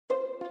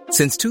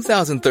Since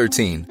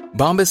 2013,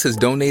 Bombas has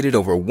donated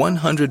over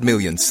 100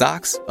 million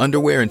socks,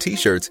 underwear, and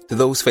T-shirts to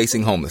those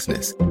facing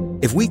homelessness.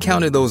 If we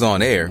counted those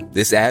on air,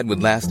 this ad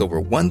would last over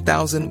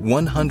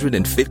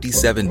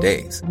 1,157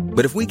 days.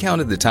 But if we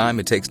counted the time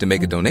it takes to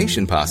make a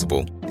donation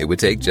possible, it would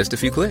take just a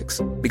few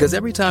clicks. Because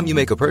every time you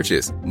make a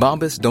purchase,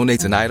 Bombas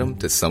donates an item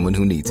to someone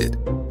who needs it.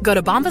 Go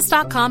to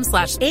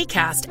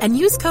bombas.com/ACAST and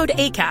use code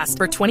ACAST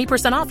for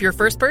 20% off your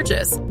first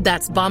purchase.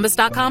 That's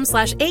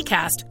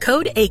bombas.com/ACAST,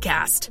 code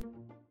ACAST.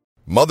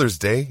 Mother's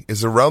Day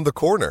is around the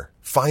corner.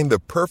 Find the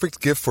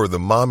perfect gift for the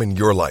mom in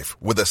your life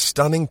with a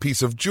stunning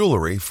piece of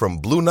jewelry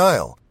from Blue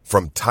Nile.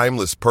 From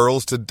timeless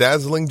pearls to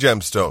dazzling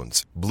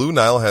gemstones, Blue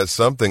Nile has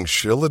something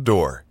she'll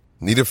adore.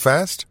 Need it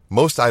fast?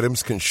 Most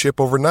items can ship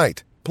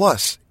overnight.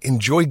 Plus,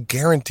 enjoy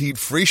guaranteed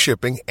free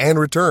shipping and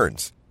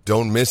returns.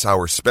 Don't miss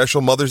our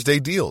special Mother's Day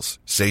deals.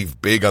 Save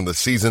big on the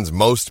season's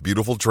most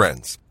beautiful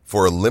trends.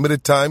 For a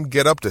limited time,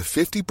 get up to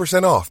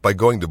 50% off by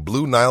going to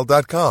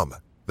BlueNile.com.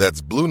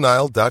 That's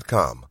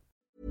BlueNile.com.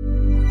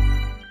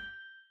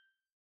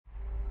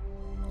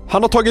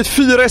 Han har tagit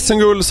 4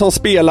 SM-guld som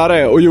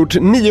spelare och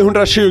gjort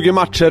 920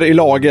 matcher i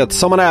laget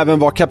som han även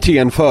var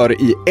kapten för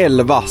i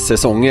 11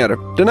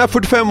 säsonger. Den här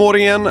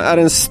 45-åringen är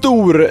en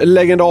stor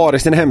legendar i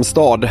sin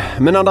hemstad,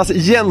 men andas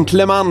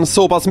gentleman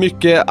så pass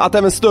mycket att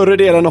även större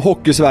delen av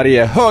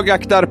Hockeysverige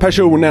högaktar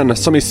personen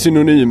som är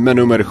synonym med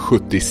nummer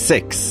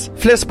 76.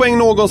 Flest poäng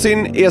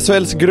någonsin i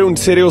SHLs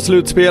grundserie och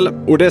slutspel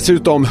och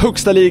dessutom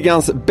högsta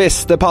ligans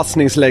bästa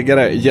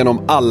passningsläggare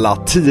genom alla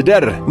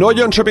tider. Nu har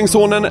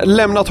Jönköpingssonen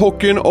lämnat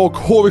hockeyn och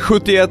HV71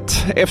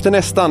 efter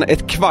nästan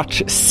ett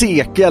kvarts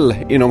sekel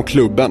inom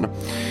klubben.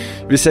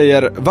 Vi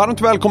säger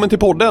varmt välkommen till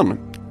podden,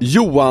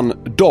 Johan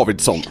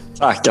Davidsson.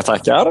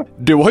 Tackar.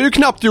 Du har ju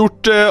knappt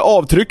gjort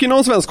avtryck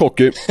inom svensk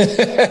hockey.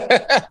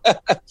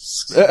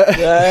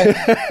 Nej.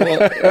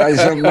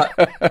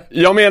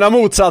 Jag menar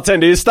motsatsen,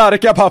 det är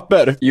starka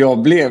papper.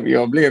 Jag blev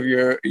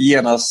ju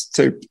genast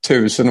typ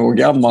 1000 år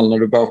gammal när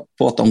du började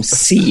prata om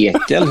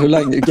sekel.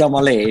 Hur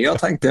gammal är jag,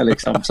 tänkte jag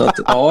liksom. Så att,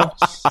 ja,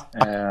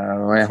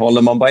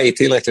 håller man bara i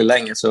tillräckligt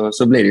länge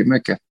så blir det ju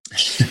mycket.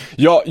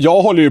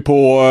 Jag håller ju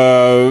på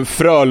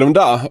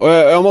Frölunda och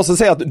jag måste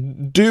säga att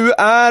du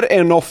är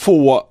en av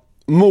få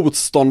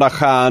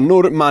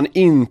motståndarstjärnor man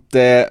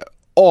inte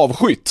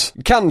avskytt.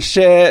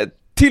 Kanske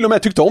till och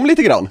med tyckte om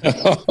lite grann.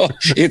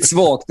 I ett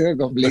svagt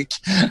ögonblick.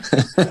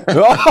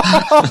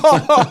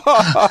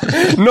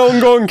 Någon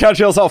gång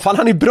kanske jag sa, fan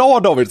han är bra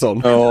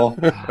Davidsson. Ja.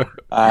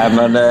 Nej,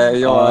 men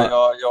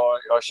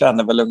jag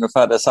känner väl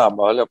ungefär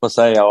detsamma, höll jag på att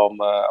säga om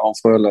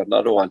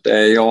Frölunda då.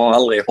 Jag har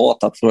aldrig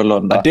hatat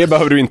Frölunda. Det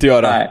behöver du inte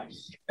göra. Nej.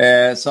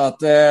 Så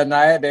att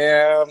nej,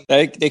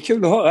 det är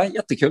kul att höra,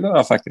 jättekul att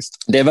höra faktiskt.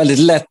 Det är väldigt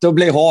lätt att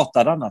bli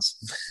hatad annars.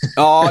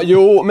 Ja,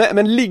 jo,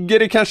 men ligger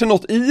det kanske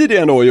något i det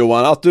ändå,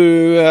 Johan? Att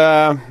du,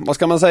 vad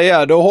ska man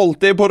säga, du har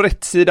hållit dig på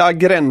rätt sida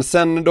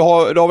gränsen. Du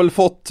har väl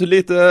fått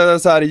lite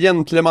så här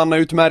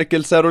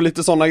gentlemannautmärkelser och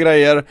lite sådana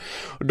grejer.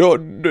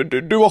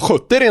 Du har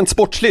skött det rent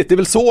sportsligt, det är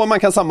väl så man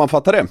kan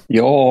sammanfatta det?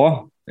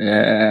 Ja,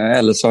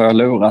 eller så har jag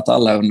lurat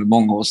alla under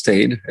många års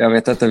tid. Jag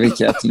vet inte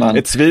vilket. Men...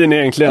 Ett svin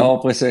egentligen.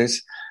 Ja, precis.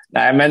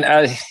 Nej, men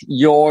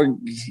jag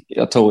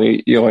tror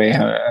jag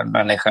är en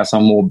människa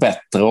som mår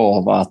bättre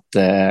av att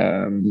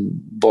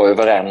vara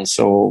överens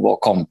och vara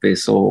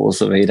kompis och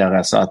så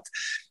vidare. Så att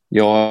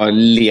jag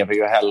lever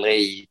ju hellre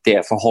i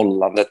det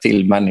förhållandet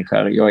till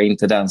människor. Jag är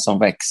inte den som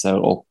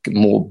växer och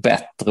mår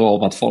bättre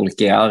av att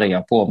folk är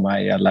arga på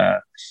mig eller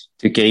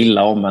tycker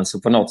illa om mig. Så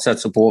på något sätt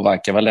så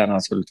påverkar väl det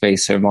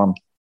naturligtvis hur man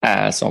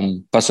är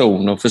som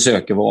person och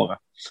försöker vara.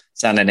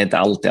 Sen är det inte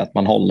alltid att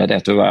man håller det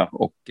tyvärr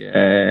och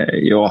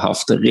jag har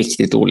haft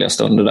riktigt dåliga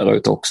stunder där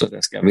ute också,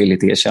 det ska jag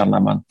villigt erkänna.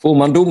 Men får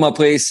man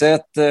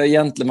domarpriset,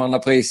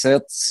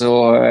 gentlemannapriset,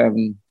 så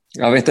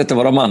jag vet inte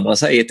vad de andra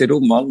säger till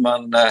domaren,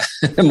 men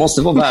det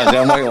måste vara värre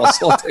än vad jag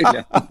sa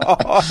tydligen.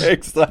 Ja,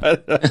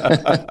 exakt.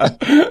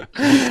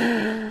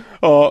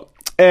 Ja,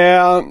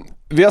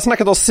 vi har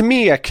snackat om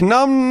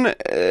smeknamn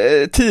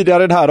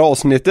tidigare i det här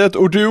avsnittet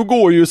och du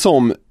går ju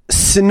som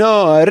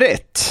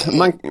Snöret.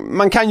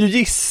 Man kan ju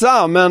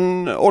gissa,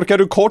 men orkar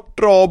du kort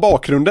dra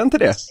bakgrunden till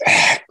det?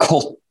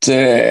 Kort,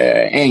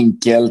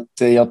 enkelt.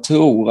 Jag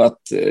tror att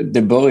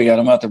det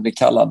började med att jag blev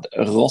kallad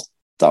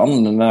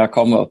Råttan när jag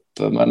kom upp,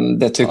 men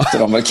det tyckte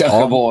de väl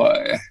kanske var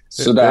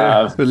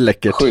sådär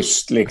läckert.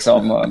 Schysst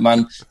liksom.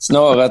 Men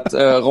Snöret,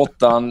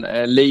 Råttan,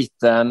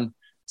 liten,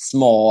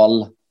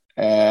 smal,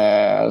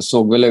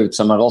 såg väl ut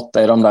som en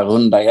råtta i de där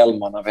runda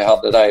hjälmarna vi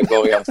hade där i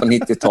början på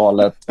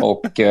 90-talet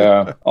och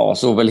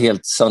såg väl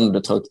helt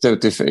söndertryckt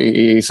ut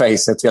i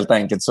facet helt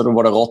enkelt, så då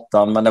var det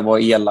Råttan, men det var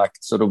elakt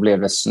så då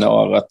blev det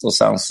Snöret och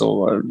sen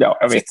så,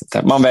 jag vet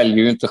inte, man väljer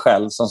ju inte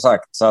själv som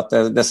sagt, så att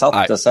det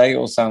satte sig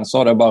och sen så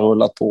har det bara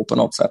rullat på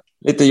något sätt.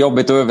 Lite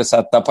jobbigt att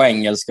översätta på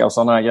engelska och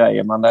sådana här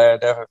grejer, men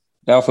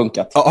det har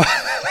funkat. Ja.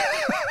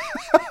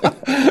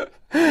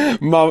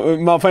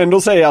 man får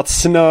ändå säga att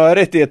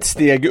snöret är ett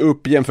steg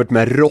upp jämfört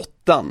med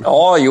råttan.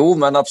 Ja, jo,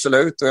 men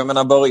absolut. Och jag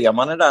menar, börjar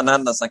man i den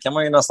änden så kan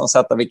man ju nästan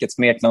sätta vilket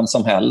smeknamn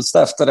som helst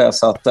efter det.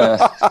 Så att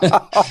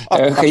jag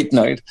är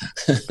skitnöjd.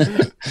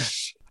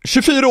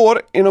 24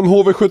 år inom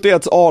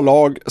HV71s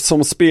A-lag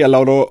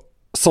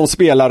som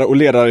spelare och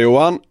ledare,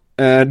 Johan.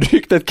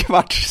 Drygt ett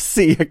kvarts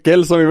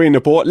sekel som vi var inne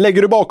på.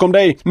 Lägger du bakom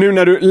dig nu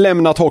när du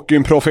lämnat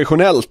hockeyn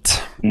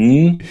professionellt?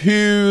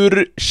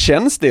 Hur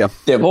känns det?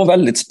 Det var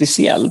väldigt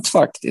speciellt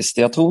faktiskt.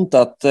 Jag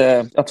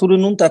trodde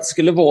nog inte att det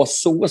skulle vara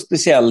så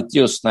speciellt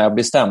just när jag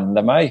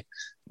bestämde mig.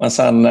 Men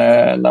sen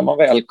när man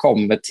väl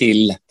kommer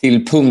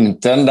till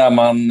punkten där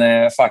man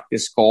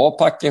faktiskt ska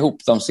packa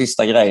ihop de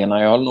sista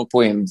grejerna. Jag höll nog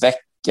på i en vecka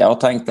och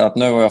tänkte att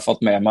nu har jag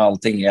fått med mig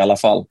allting i alla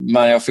fall.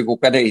 Men jag fick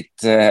åka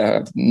dit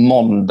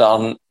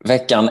måndagen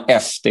veckan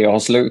efter jag har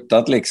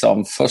slutat.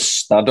 Liksom.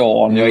 Första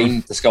dagen jag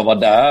inte ska vara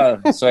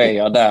där så är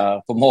jag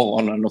där på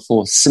morgonen och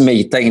får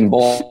smita in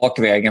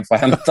bakvägen för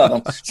att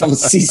hämta de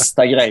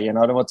sista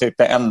grejerna. Det var typ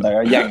det enda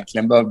jag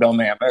egentligen behövde ha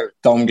med mig.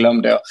 De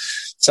glömde jag.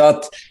 Så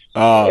att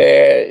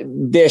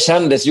det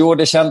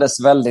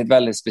kändes väldigt,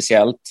 väldigt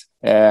speciellt.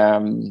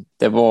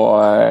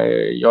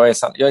 Jag är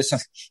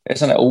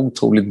sån där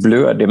otroligt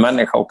blödig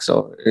människa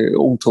också,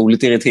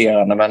 otroligt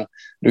irriterande, men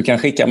du kan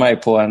skicka mig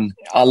på en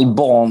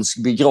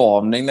albansk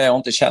begravning när jag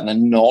inte känner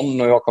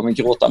någon och jag kommer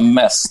gråta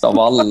mest av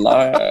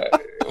alla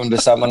under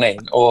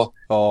ceremonin. Och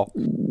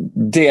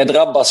det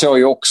drabbas jag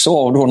ju också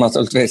av då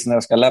naturligtvis när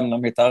jag ska lämna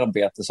mitt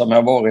arbete som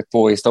jag varit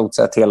på i stort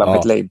sett hela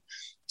mitt liv.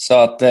 Så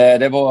att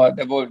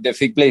det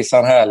fick bli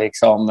sån här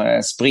liksom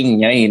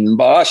springa in,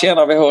 bara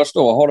tjena vi hörs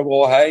då, ha det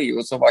bra, hej,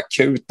 och så bara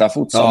kuta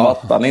fort som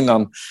mattan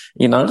innan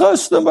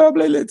rösten började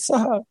bli lite så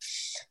här.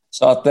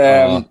 Så att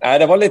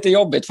det var lite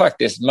jobbigt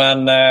faktiskt,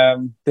 men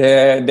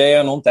det är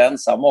jag nog inte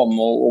ensam om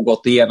och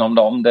gått igenom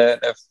dem. Det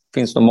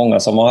finns nog många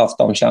som har haft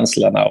de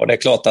känslorna och det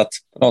är klart att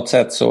på något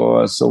sätt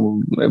så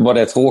var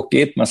det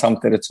tråkigt, men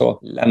samtidigt så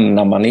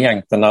lämnar man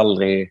egentligen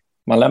aldrig,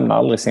 man lämnar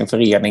aldrig sin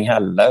förening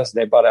heller, så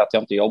det är bara det att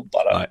jag inte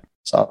jobbar där. Nej.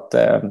 Så att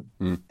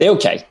det är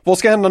okej. Vad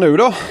ska hända nu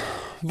då?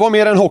 Vad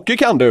mer än hockey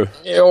kan du?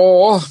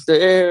 Ja,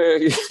 det är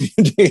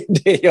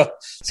det jag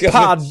ska...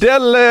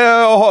 Paddel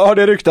har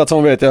det ryktats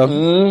om, vet jag.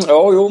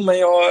 Men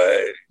jag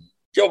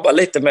jobbar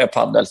lite med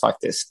paddel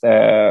faktiskt.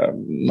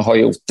 Har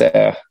gjort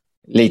det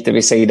lite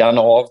vid sidan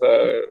av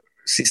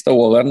sista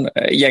åren.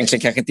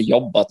 Egentligen kanske inte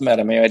jobbat med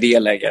det, men jag är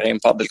delägare i en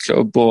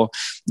paddelklubb och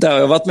där har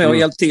jag varit med och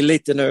hjälpt till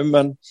lite nu,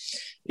 men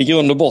i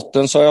grund och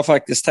botten så har jag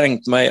faktiskt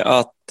tänkt mig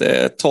att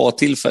ta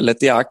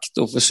tillfället i akt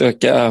och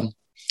försöka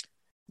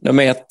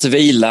nummer 1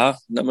 vila,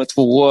 nummer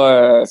 2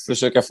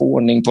 försöka få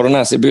ordning på den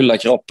här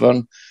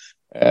Sibylla-kroppen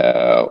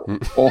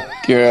och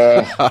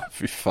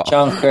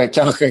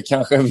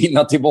kanske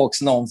vinna tillbaka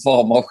någon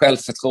form av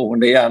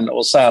självförtroende igen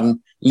och sen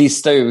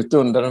lista ut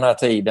under den här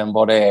tiden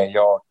vad det är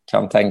jag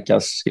kan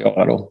tänkas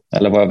göra då,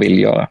 eller vad jag vill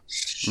göra.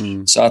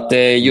 Så att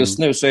just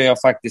nu så är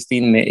jag faktiskt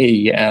inne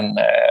i en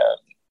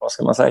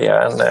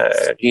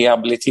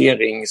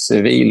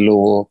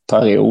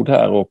rehabiliteringsviloperiod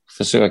här och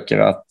försöker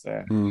att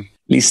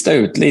lista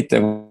ut lite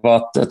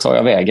vart tar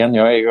jag vägen.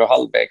 Jag är ju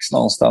halvvägs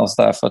någonstans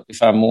där,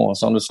 45 år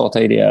som du sa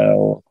tidigare,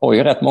 och har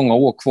ju rätt många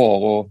år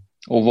kvar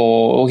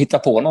och hitta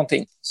på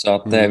någonting. Så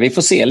att vi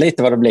får se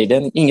lite vad det blir. Det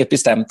är inget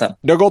bestämt än.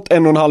 Det har gått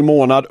 1,5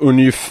 månad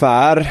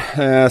ungefär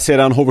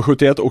sedan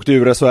HV71 åkte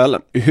ur SHL.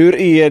 Hur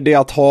är det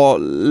att ha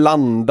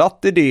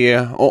landat i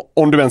det,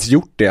 om du ens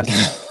gjort det?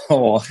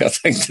 Ja, jag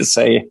tänkte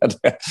säga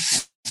det.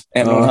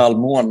 1,5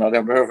 månad.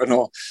 Jag behöver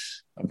nog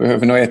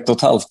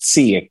 1,5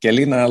 sekel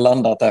innan jag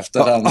landat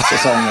efter den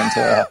säsongen,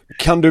 tror jag.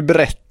 Kan du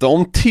berätta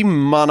om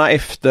timmarna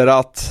efter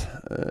att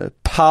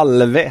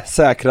Palve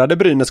säkrade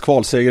Brynäs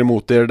kvalseger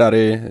mot er där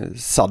i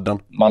sadden?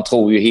 Man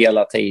tror ju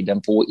hela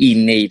tiden på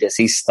in i det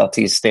sista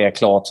tills det är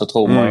klart, så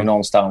tror man ju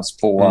någonstans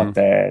på att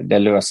det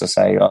löser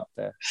sig och att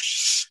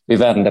vi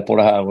vänder på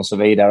det här och så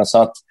vidare.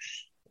 Så att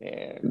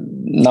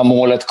när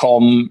målet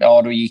kom,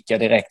 då gick jag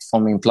direkt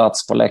från min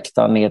plats på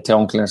läktaren ner till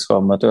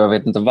omklädningsrummet, och jag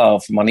vet inte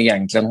varför man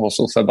egentligen har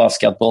så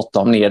förbaskat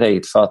bråttom ner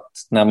dit, för att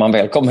när man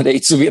väl kommer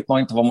dit så vet man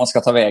inte var man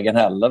ska ta vägen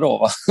heller då,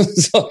 va?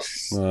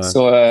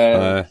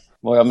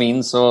 Vad jag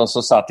minns så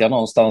satt jag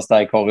någonstans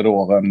där i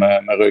korridoren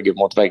med ryggen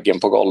mot väggen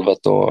på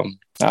golvet, och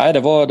det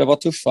var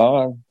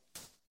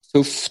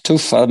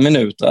tuffa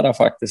minuter där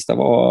faktiskt. Det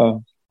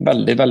var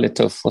väldigt, väldigt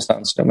tufft, och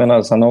sen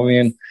har vi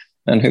ju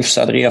en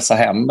hyfsad resa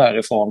hem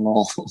därifrån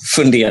och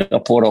fundera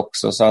på det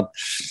också. Så att,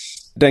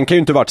 den kan ju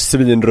inte varit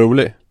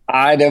svinrolig.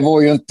 Nej, det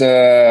var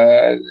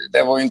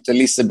ju inte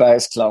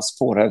Lisebergs klass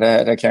på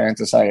det kan jag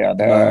inte säga.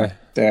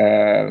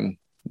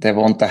 Det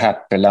var inte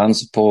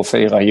Happylands på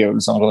 4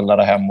 hjul som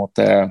rullade hemåt.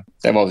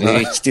 Det var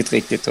riktigt,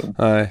 riktigt tungt.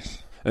 Nej.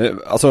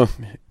 Alltså,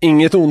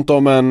 inget ont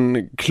om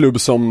en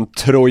klubb som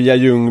Troja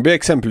Ljungby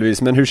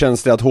exempelvis, men hur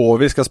känns det att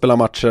HV ska spela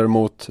matcher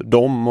mot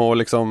dem och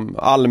liksom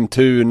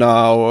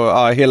Almtuna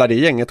och hela det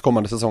gänget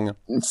kommande säsongen?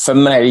 För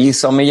mig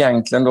som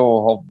egentligen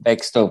då har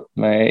växt upp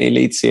med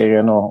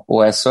elitserien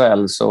och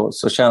SHL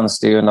så känns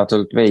det ju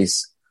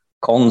naturligtvis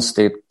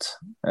konstigt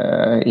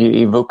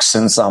i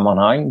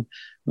vuxensammanhang.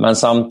 Men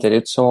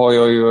samtidigt så har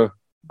jag ju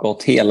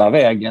gått hela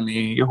vägen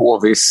i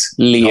HVs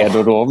led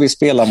och då har vi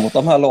spelat mot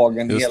de här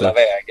lagen hela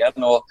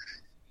vägen. Och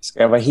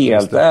ska jag vara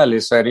helt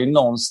ärlig så är det ju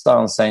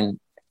någonstans en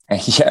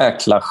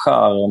jäkla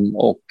charm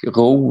och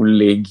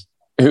rolig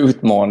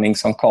utmaning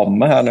som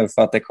kommer här nu,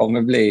 för att det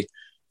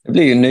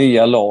blir ju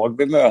nya lag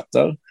vi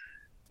möter.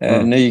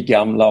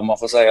 Nygamla om man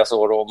får säga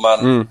så då.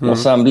 Men, och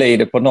sen blir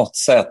det på något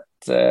sätt,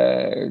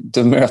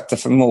 du möter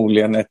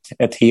förmodligen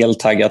ett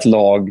heltaggat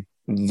lag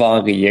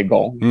varje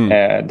gång.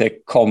 Det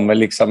kommer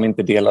liksom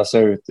inte delas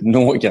ut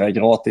några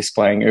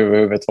gratispoäng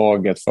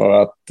överhuvudtaget för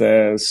att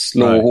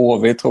slå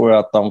HV, tror jag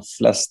att de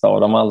flesta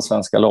av de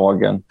allsvenska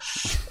lagen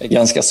är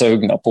ganska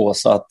sugna på.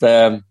 Så att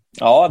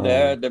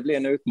det blir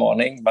en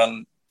utmaning, men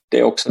det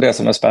är också det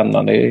som är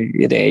spännande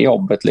i det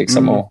jobbet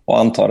liksom, och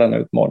anta den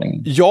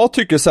utmaningen. Jag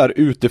tycker så här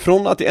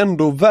utifrån att det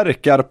ändå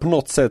verkar på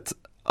något sätt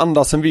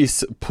andas en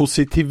viss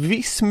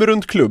positivism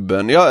runt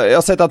klubben. Jag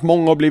har sett att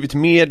många har blivit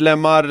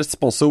medlemmar,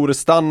 sponsorer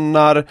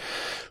stannar,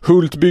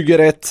 Hult bygger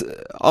ett,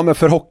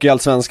 för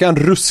hockeyallsvenskan,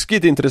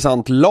 ruskigt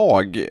intressant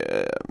lag.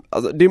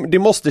 Alltså, det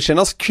måste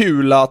kännas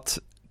kul att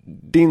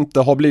det inte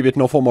har blivit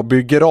någon form av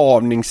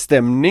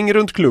begravningsstämning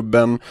runt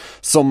klubben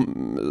som,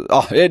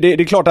 det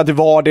är klart att det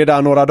var det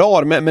där några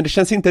dagar, men det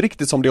känns inte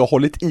riktigt som det har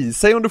hållit i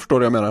sig, om du förstår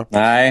vad jag menar.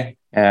 Nej,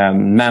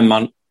 men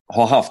man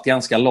har haft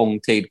ganska lång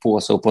tid på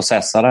sig att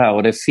processa det här,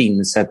 och det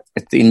finns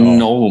ett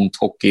enormt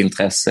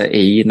hockeyintresse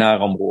i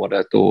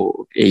närområdet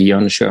och i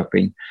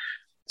Jönköping.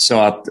 Så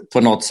att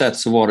på något sätt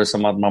så var det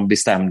som att man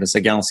bestämde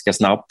sig ganska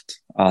snabbt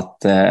att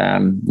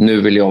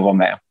nu vill jag vara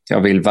med.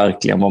 Jag vill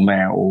verkligen vara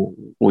med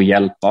och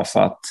hjälpa, för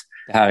att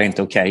det här är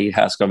inte okej,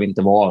 här ska vi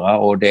inte vara.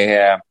 Och det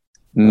är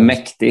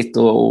mäktigt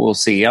att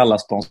se alla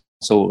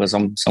sponsorer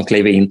som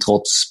kliver in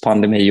trots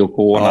pandemi och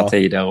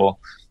coronatider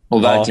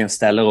och verkligen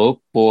ställer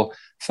upp. Och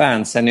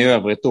fansen i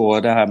övrigt då,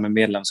 det här med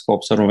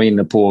medlemskap som de var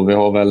inne på, vi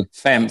har väl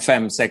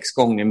 5-6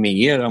 gånger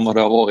mer än vad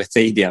det har varit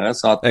tidigare,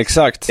 så att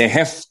exakt. Det är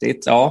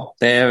häftigt,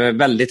 det är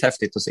väldigt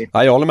häftigt att se.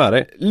 Ja, jag håller med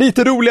dig.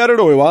 Lite roligare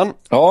då, Johan.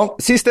 Ja.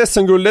 Sista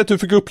SM-guldet du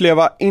fick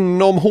uppleva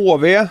inom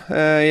HV,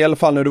 i alla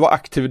fall när du var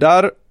aktiv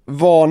där,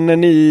 var när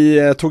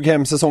ni tog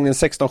hem säsongen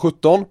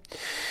 16-17.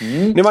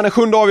 Ni vann den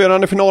 7:e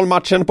avgörande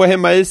finalmatchen på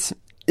hemmais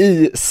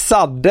i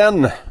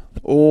Sadden.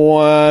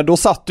 Och då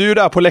satt du ju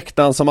där på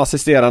läktaren som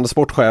assisterande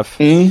sportchef.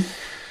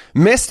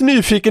 Mest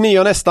nyfiken är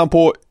jag nästan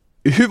på,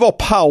 hur var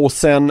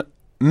pausen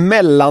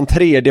mellan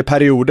tredje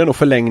perioden och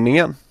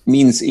förlängningen?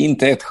 Minns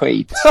inte ett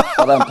skit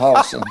av den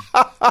pausen.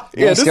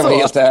 Jag ska vara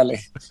helt ärlig.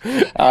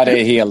 Ja, det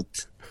är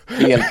helt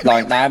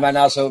blankt. Nej, men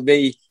alltså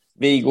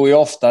vi går ju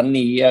ofta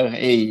ner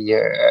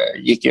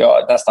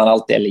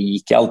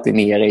gick alltid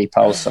ner i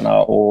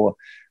pauserna och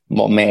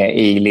var med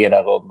i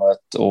ledarrummet,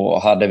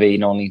 och hade vi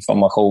någon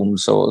information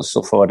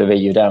så förde vi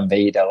ju den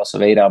vidare och så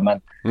vidare.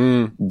 Men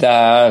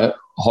där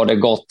har det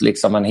gått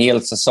liksom en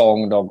hel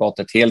säsong, det har gått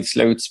ett helt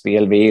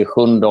slutspel, vi är i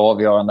 7:e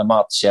avgörande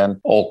matchen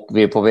och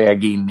vi är på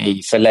väg in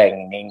i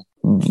förlängning.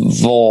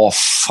 Vad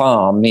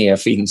fan mer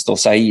finns det att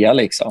säga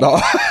liksom?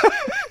 Ja.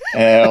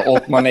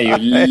 Och man är ju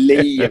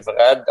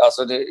livrädd.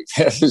 Alltså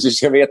du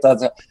ska veta att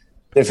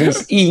det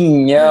finns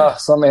inga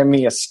som är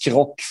mer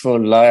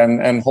skrockfulla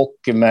än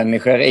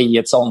hockeymänniskor i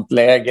ett sånt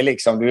läge.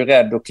 Liksom. Du är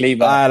rädd att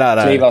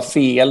kliva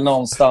fel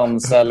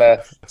någonstans eller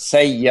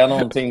säga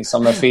någonting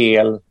som är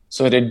fel.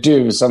 Så är det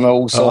du som är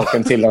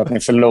orsaken till att ni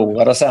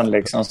förlorade sen.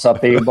 Liksom. Så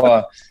att det är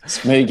bara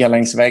smyga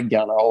längs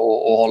väggarna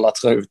och hålla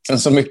truten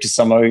så mycket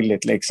som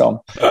möjligt. Liksom.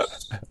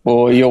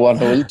 Och Johan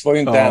Hult var ju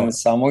inte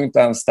ensam, var ju inte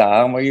ens där.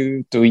 Han var ju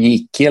ute och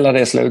gick hela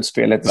det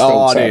slutspelet i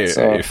stort sett.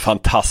 Det är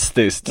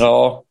fantastiskt.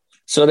 Ja.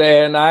 Så det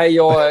är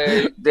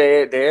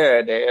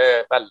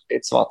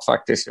väldigt svart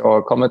faktiskt.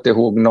 Jag kommer inte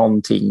ihåg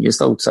någonting i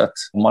stort sett.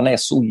 Man är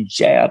så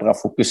jädra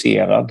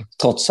fokuserad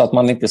trots att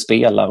man inte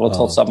spelar och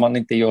trots att man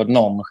inte gör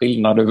någon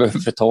skillnad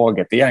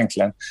överhuvudtaget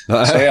egentligen.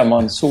 Så är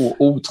man så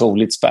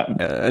otroligt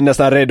spänd.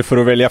 Nästan rädd för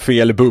att välja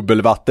fel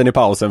bubbelvatten i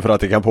pausen för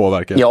att det kan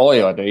påverka. Ja,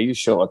 det är ju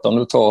kört om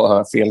du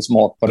tar fel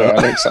smak på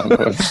det liksom.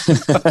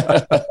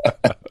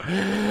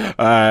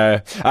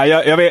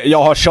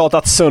 Jag har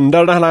tjatat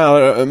sönder den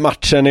här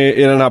matchen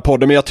i den här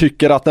podden, men jag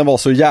tycker att den var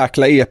så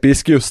jäkla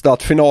episk, just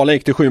att finalen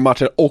gick till 7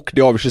 matcher och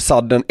det avgörs i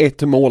Sadden.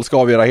 1 mål ska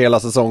avgöra hela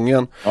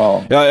säsongen.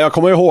 Jag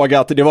kommer ihåg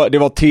att det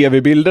var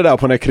tv-bilder där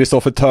på när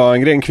Kristoffer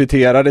Törngren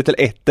kvitterade till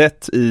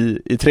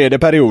 1-1 i tredje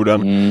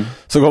perioden.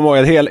 Så kommer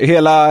jag ihåg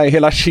att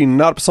hela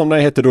Kinnarp, som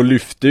det heter, då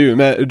lyfter ju,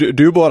 men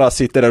du bara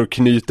sitter där och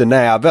knyter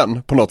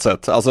näven på något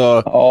sätt.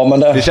 Alltså, men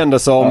det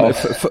kändes som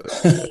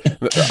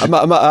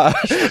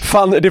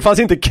det fanns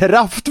inte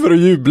kraft för att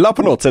jubla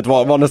på något sätt,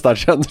 var nästan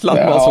känslan.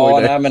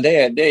 Men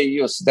det är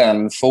just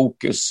den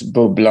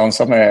fokusbubblan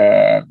som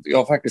är... Jag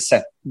har faktiskt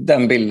sett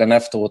den bilden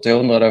efteråt. Jag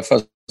undrade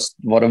först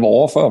vad det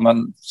var för, men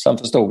sen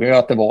förstod jag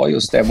att det var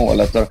just det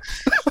målet.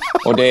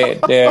 Och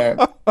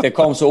det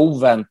kom så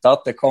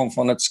oväntat. Det kom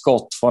från ett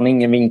skott från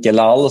ingen vinkel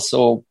alls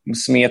och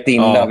smet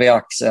in där vid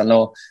axeln.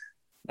 Och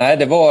Nej,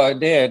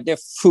 det är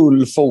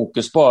full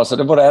fokus bara. Så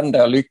det var det enda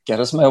jag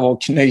lyckades med, var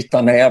att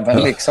knyta näven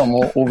liksom,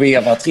 och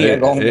veva 3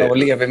 gånger och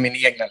leva i min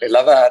egna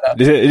lilla värld.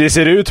 Det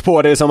ser ut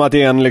på det som att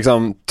det är en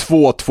liksom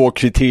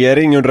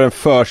 2-2-kvittering under en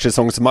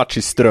försäsongsmatch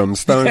i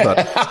Strömstad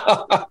ungefär.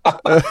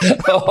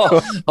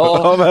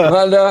 ja,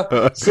 men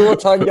så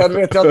taggad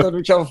vet jag inte att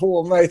du kan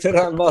få mig till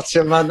den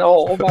matchen, men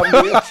ja, man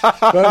vet.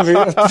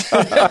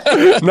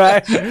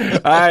 Nej,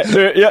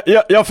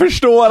 jag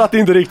förstår att det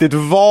inte riktigt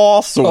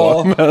var så.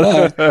 Ja,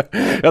 men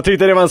jag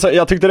tyckte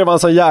det var en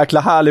så jäkla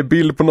härlig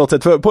bild på något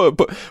sätt. För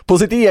på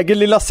sitt eget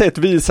lilla sätt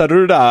visade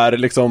du där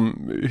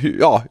liksom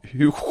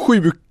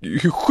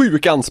hur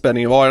sjuk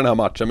anspänningen var i den här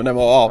matchen. Men den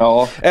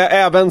var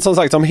även som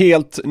sagt som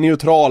helt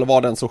neutral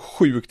var den så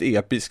sjukt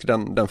episk,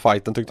 den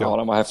fighten tyckte jag. Ja,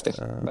 den var häftig.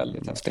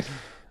 Väldigt häftig.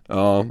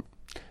 Ja.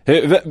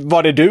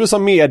 Var det du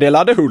som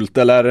meddelade Hult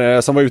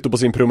eller som var ute på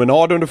sin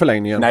promenad under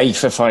förlängningen? Nej,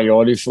 för fan, jag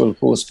hade ju full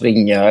på att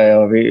springa.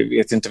 Jag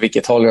vet inte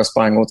vilket håll jag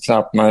sprang åt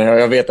knappt, men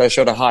jag vet att jag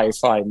körde high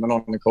five med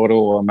någon i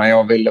korridoren, men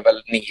jag ville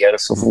väl ner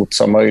så fort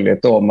som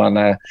möjligt då. Men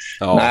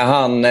när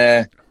han...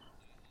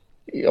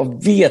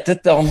 Jag vet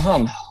inte om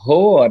han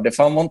hörde,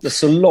 för han var inte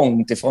så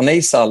långt ifrån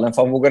ishallen,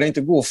 för han vågade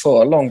inte gå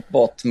för långt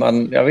bort,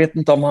 men jag vet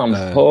inte om han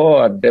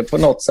hörde på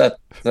något sätt,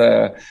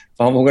 för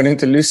han vågade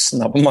inte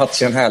lyssna på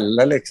matchen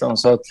heller liksom,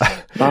 så att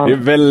det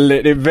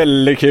är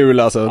väldigt kul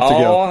alltså,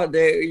 tycker jag. Ja, det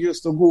är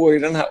just att gå i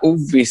den här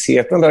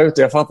ovissheten där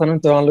ute. Jag fattar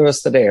inte hur han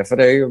löste det, för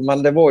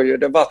det var ju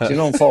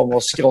någon form av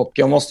skrock.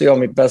 Jag måste göra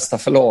mitt bästa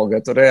för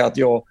laget, och det är att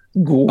jag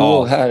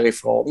går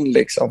härifrån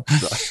liksom.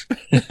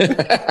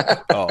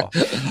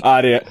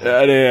 Det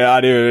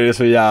är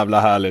så jävla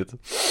härligt.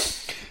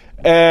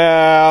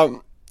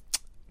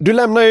 Du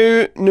lämnar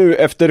ju nu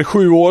efter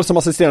 7 år som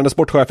assisterande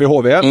sportchef i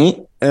HV.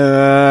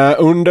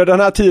 Under den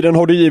här tiden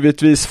har du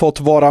givetvis fått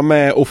vara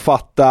med och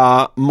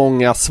fatta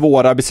många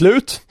svåra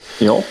beslut.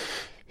 Ja.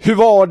 Hur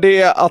var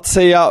det att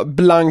säga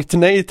blankt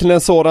nej till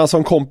en sådan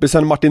som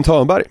kompisen Martin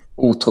Törnberg?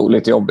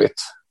 Otroligt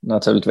jobbigt,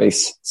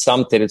 naturligtvis.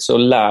 Samtidigt så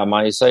lär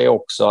man ju sig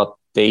också att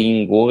det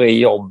ingår i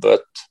jobbet,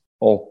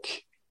 och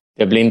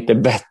det blir inte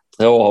bättre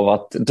av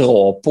att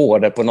dra på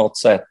det på något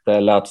sätt,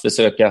 eller att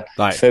försöka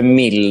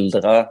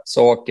förmildra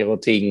saker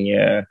och ting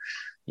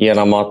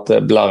genom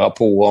att blarra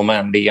på om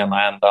än det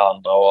ena än det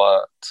andra, och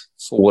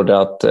att få det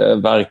att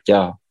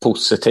verka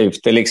positivt.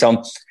 Det är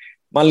liksom,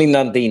 man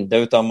lindar inte in det,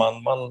 utan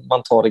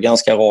man tar det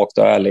ganska rakt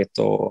och ärligt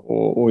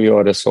och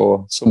gör det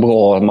så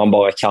bra man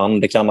bara kan.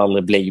 Det kan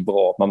aldrig bli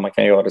bra, men man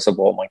kan göra det så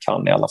bra man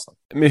kan i alla fall.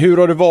 Men hur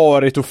har det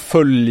varit att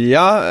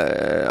följa,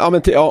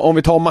 om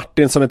vi tar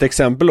Martin som ett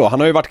exempel då, han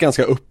har ju varit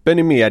ganska öppen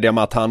i media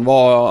med att han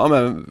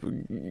var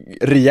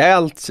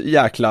rejält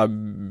jäkla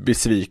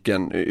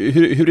besviken.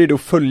 Hur är det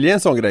att följa en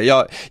sån grej?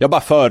 Jag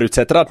bara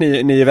förutsätter att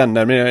ni är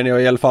vänner, men ni har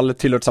i alla fall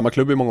tillhört samma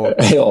klubb i många år.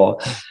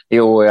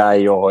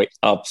 Jag har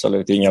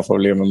absolut inga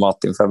problem med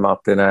Martin, för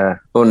Martin är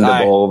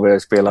underbar och vi har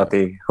spelat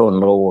i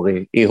 100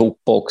 år ihop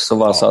också.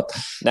 Va? Så att,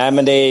 nej,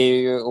 men det är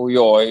ju, och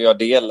jag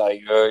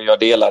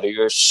delade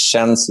ju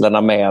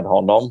känslorna med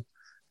honom,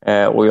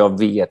 och jag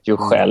vet ju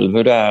själv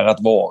hur det är att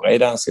vara i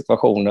den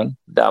situationen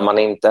där man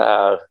inte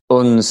är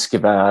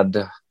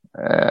önskvärd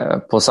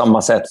på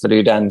samma sätt, för det är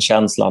ju den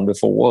känslan du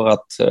får,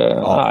 att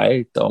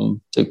nej, de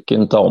tycker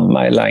inte om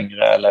mig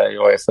längre, eller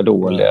jag är för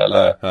dålig,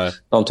 eller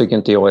de tycker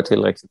inte jag är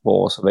tillräckligt bra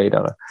och så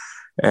vidare.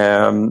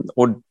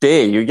 Och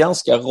det är ju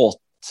ganska rått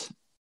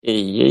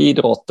i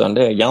idrotten.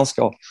 Det är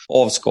ganska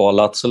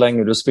avskalat. Så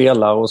länge du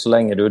spelar och så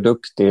länge du är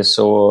duktig,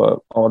 så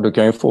du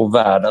kan ju få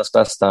världens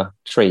bästa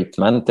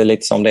treatment. Det är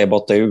lite som det är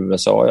borta i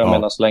USA. Jag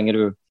menar, så länge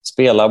du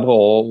spelar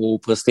bra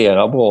och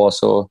presterar bra,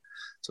 så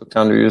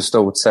kan du ju i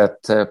stort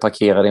sett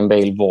parkera din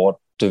bil var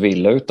du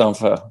vill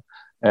utanför.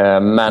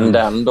 Men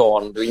den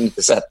dagen du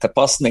inte sätter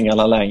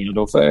passningarna längre,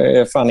 då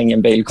är fan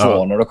ingen bil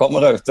kvar när du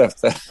kommer ut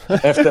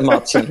efter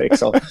matchen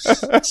liksom.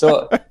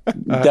 Så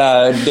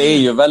det är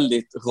ju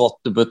väldigt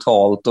rått och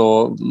brutalt,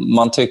 och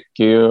man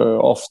tycker ju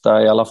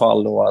ofta i alla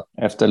fall då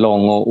att efter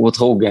lång och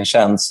trogen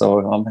tjänst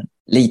så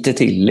lite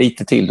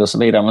till och så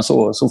vidare, men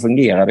så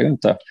fungerar det ju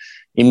inte.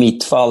 I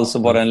mitt fall så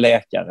var det en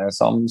läkare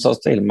som sa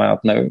till mig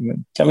att nu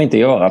kan vi inte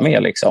göra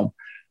mer liksom.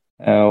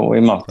 Och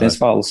i Martins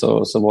fall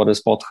så var det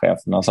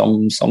sportcheferna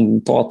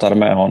som pratade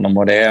med honom,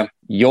 och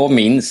jag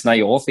minns när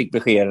jag fick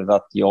beskedet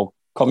att jag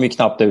kom ju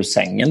knappt ur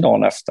sängen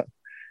dagen efter.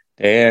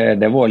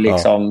 Det var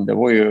liksom, det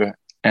var ju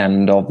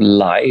end of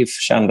life,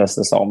 kändes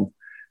det som.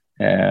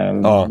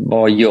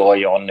 Vad gör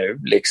jag nu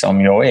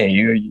liksom? Jag är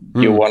ju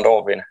Johan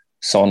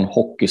Davidsson,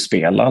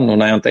 hockeyspelaren, och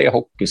när jag inte är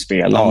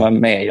hockeyspelaren,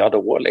 vem är jag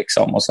då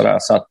liksom, och sådär.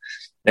 Så att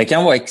det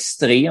kan vara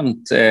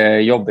extremt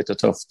jobbigt och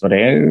tufft, och det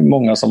är ju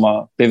många som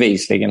har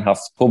bevisligen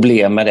haft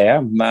problem med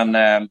det. Men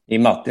i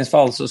Martins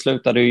fall så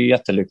slutade det ju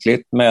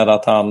jättelyckligt med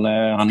att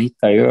han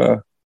hittar ju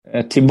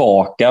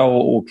tillbaka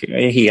och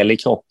är hel i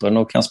kroppen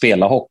och kan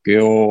spela hockey,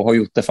 och har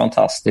gjort det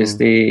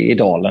fantastiskt i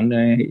Dalen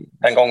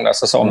den gångna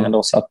säsongen.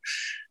 Då, så att,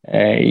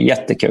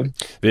 Jättekul.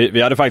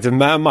 Vi hade faktiskt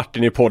med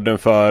Martin i podden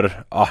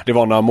för det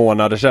var några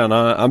månader sedan.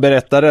 Han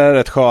berättade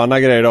rätt sköna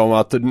grejer om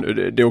att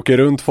det åker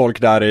runt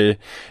folk där i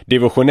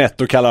division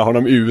 1 och kallar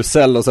honom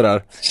usel och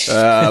sådär.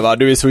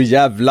 Du är så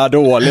jävla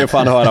dålig, får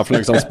han höra från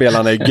liksom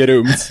spelarna i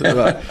Grums.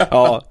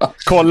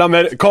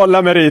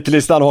 Kolla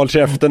meritlistan, håll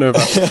käften nu.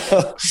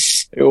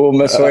 Jo,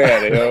 men så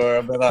är det.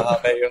 Jag menar, han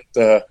är ju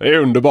inte... Det är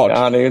underbart.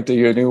 Han är ju inte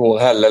junior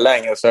heller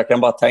längre, så jag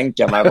kan bara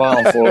tänka mig vad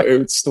han får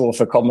utstå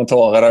för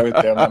kommentarer där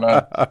ute. Jag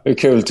menar, hur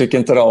kul tycker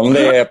inte de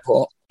det är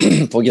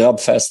på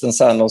grabbfesten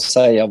sen och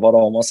säga vad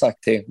de har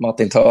sagt till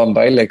Martin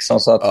Törnberg liksom.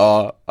 Så att,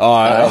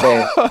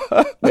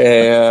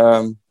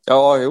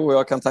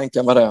 jag kan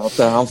tänka mig det. Att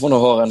han får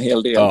nog höra en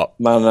hel del. Ja.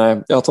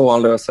 Men jag tror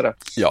han löser det.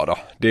 Ja då,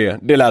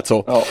 det lät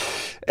så.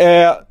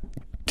 Ja.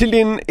 Till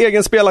din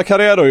egen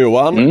spelarkarriär då,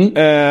 Johan.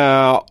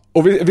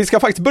 Och vi ska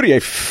faktiskt börja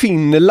i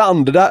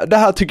Finland. Det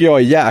här tycker jag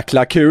är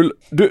jäkla kul.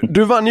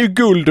 Du vann ju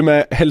guld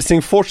med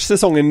Helsingfors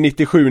säsongen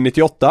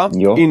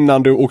 97-98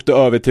 innan du åkte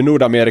över till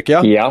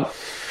Nordamerika. Ja.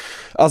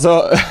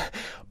 Alltså,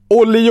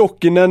 Olli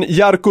Jokinen,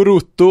 Jarkko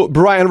Rutto,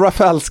 Brian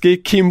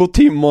Rafalski, Kimmo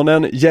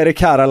Timonen, Jere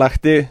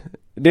Karalahti.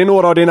 Det är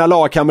några av dina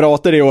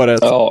lagkamrater i året.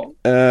 Ja.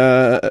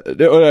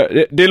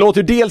 Det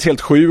låter ju dels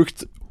helt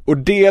sjukt och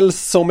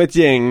dels som ett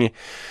gäng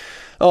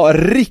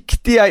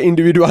riktiga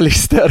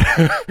individualister.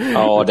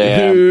 Ja,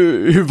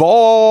 hur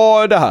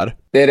var det här?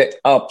 Det är det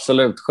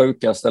absolut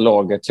sjukaste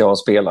laget jag har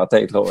spelat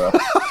i, tror jag.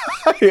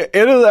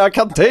 Är det jag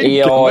kan tänka mig?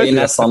 Ja, i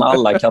nästan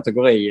alla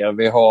kategorier.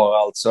 Vi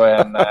har alltså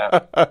en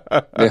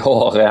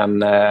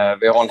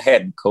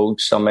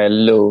headcoach som är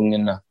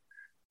lugn,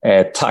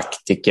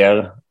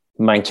 taktiker,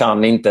 men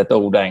kan inte ett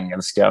ord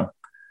engelska.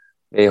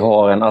 Vi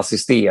har en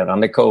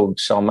assisterande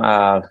coach som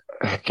är,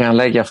 kan jag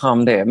lägga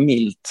fram det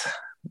milt,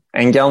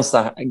 en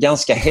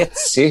ganska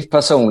hetsig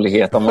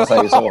personlighet, om man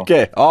säger så.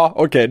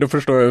 Okej, då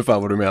förstår jag ungefär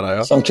vad du menar.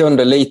 Ja. Som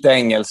kunde lite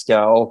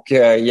engelska och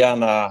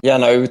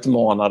gärna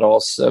utmanade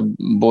oss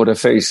både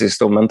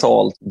fysiskt och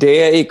mentalt.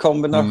 Det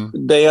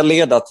är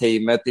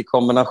ledarteamet i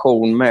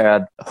kombination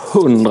med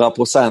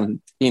 100%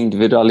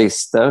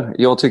 individualister.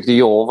 Jag tyckte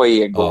jag var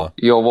ego. Ja.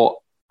 Jag var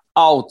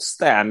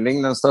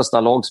outstanding, den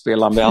största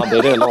lagspelaren vi hade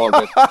i det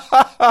laget.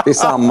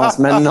 Tillsammans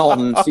med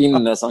någon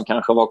finne som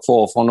kanske var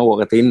kvar från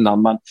året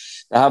innan. Men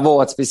det här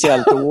var ett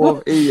speciellt år.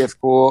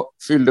 IFK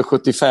fyllde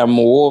 75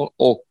 år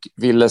och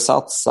ville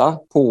satsa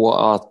på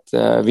att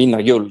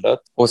vinna guldet.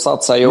 Och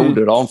satsa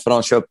gjorde de, för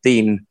de köpte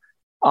in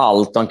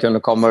allt de kunde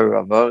komma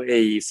över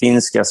i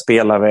finska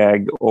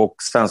spelarväg. Och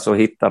sen så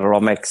hittade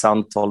de x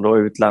antal då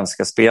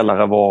utländska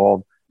spelare,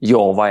 varav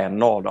jag var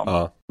en av dem.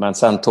 Ja. Men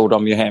sen tog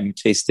de ju hem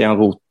Christian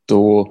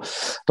Rutto.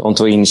 De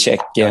tog in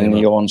Tjecken,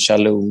 Jan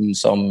Chalun,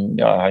 som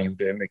han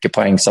gjorde mycket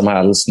poäng som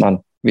helst. Men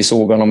vi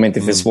såg honom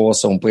inte för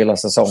svårzon på hela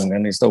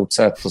säsongen i stort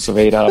sett och så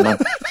vidare.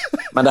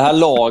 Men det här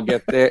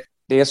laget,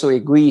 det är så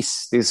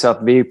egoistiskt att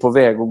vi är på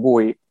väg att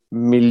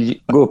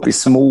gå upp i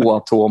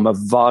småatomer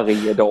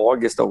varje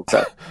dag i stort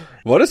sett.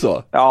 Var det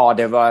så? Ja,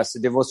 det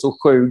var så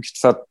sjukt,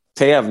 för att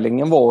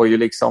tävlingen var ju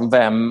liksom,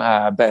 vem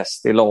är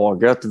bäst i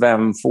laget?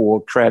 Vem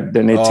får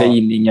credden i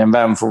tidningen?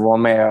 Vem får vara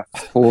med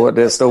på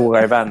det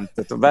stora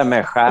eventet? Och vem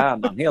är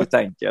stjärnan, helt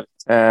enkelt?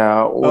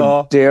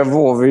 Det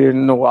var vi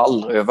nog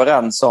aldrig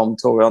överens om,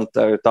 tror jag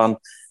inte.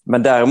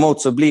 Men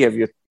däremot så blev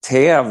ju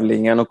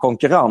tävlingen och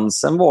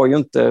konkurrensen var ju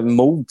inte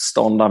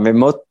motståndaren vi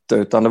mötte,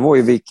 utan det var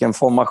ju vilken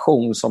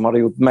formation som hade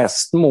gjort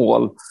mest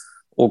mål.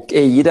 Och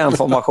i den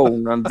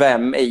formationen,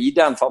 vem i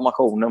den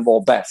formationen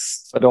var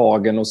bäst för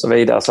dagen och så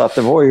vidare. Så att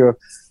det var ju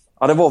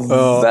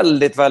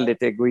väldigt,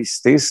 väldigt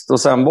egoistiskt. Och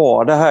sen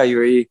var det här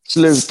ju i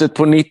slutet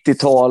på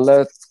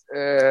 90-talet.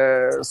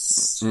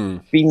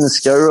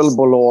 Finska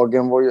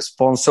ölbolagen var ju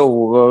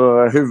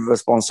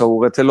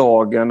huvudsponsorer till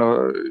lagen.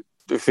 Och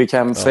du fick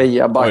hem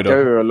fria backar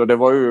öl, och det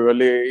var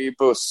öl i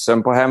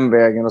bussen på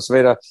hemvägen och så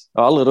vidare.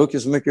 Jag har aldrig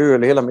druckit så mycket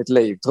öl i hela mitt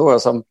liv, tror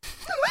jag, som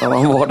när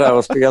man var där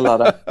och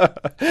spelade.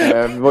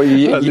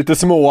 Lite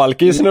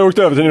småalkis när du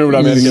åkte över till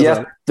Nordamerika.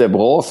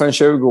 Jättebra för en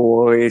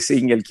 20-årig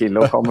singelkille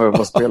att komma över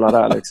och spela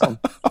där liksom.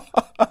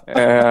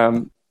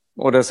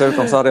 Och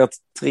dessutom så hade jag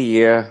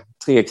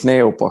tre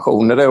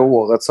knäoperationer det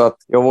året, så att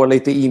jag var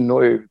lite in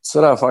och ut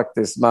sådär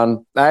faktiskt. Men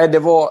nej, det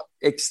var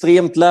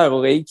extremt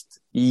lärorikt.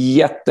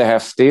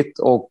 Jättehäftigt,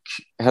 och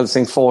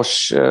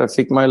Helsingfors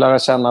fick man ju lära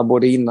känna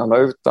både innan och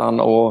utan,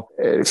 och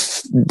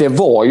det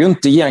var ju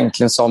inte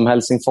egentligen som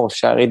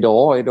Helsingfors är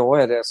idag.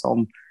 Idag är det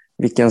som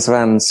vilken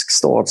svensk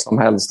stad som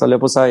helst, eller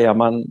på att säga,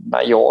 men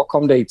när jag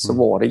kom dit så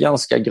var det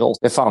ganska grått.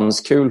 Det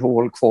fanns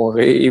kulhål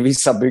kvar i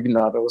vissa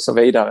byggnader och så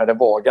vidare. Det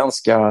var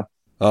ganska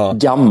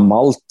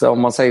gammalt,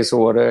 om man säger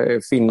så.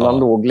 Finland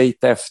låg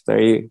lite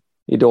efter.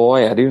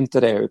 Idag är det ju inte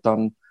det,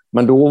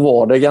 men då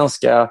var det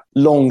ganska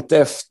långt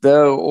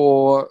efter,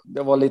 och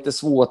det var lite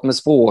svårt med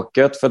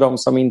språket. För de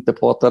som inte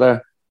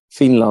pratade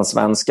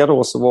finlandssvenska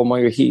då, så var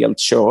man ju helt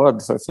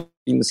körd. För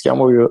finskan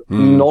var ju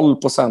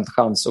 0%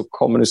 chans att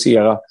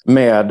kommunicera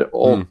med.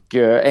 Och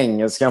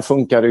engelskan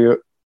funkade ju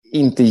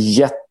inte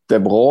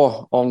jättebra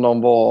om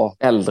de var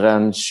äldre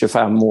än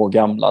 25 år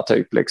gamla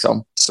typ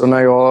liksom. Så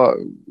när jag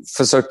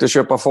försökte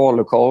köpa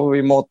falukorv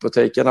i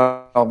matbutiken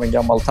av en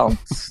gammal tant,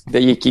 det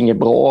gick inget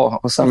bra.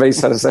 Och sen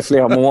visade det sig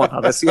flera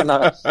månader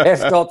senare,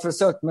 efter att ha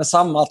försökt med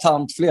samma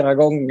tant flera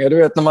gånger. Du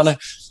vet när man är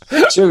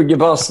 20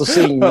 bast och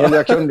singel,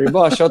 jag kunde ju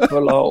bara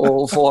köttbullar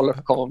och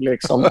falukorv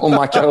liksom, och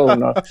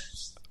makaroner.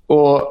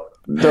 Och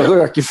då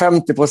röker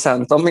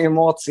 50% av min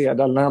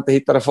matsedel när jag inte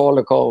hittade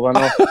falukorven.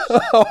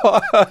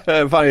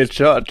 Fan, helt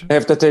kört.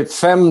 Efter typ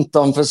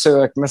 15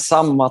 försök med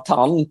samma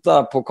tant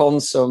där på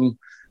Konsum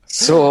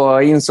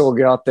så insåg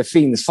jag att det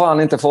finns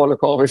fan inte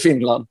falukorv i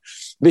Finland.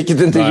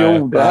 Vilket inte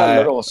gjorde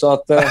heller då. Så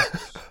att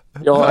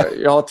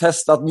jag har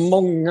testat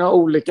många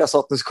olika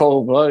sorters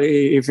korvar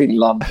i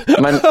Finland.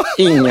 Men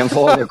ingen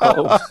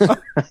falukorv.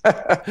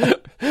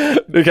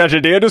 Det är kanske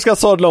det du ska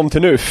sadla om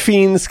till nu.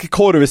 Finsk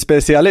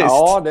korvspecialist.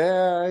 Ja, det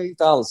är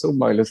inte alls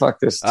omöjligt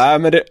faktiskt. Nej,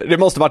 men det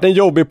måste varit en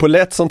jobbig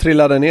polett som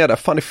trillade ner där.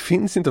 Fan, det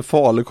finns inte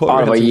falukorv. Ja,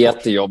 det var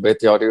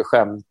jättejobbigt. Jag hade ju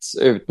skämt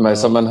ut mig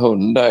som en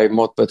hund där i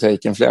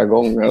matbutiken flera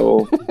gånger.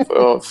 Och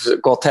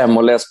gått hem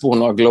och läst på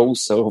några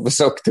glosor och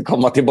försökte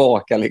komma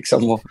tillbaka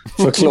liksom, och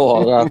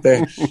förklara att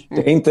det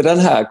är inte den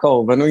här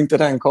korven och inte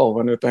den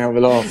korven, utan jag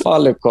vill ha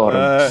falukorv.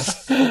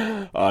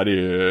 Ja, det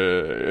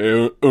är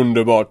ju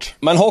underbart.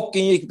 Men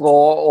hockeyn gick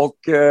bra och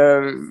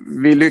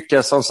vi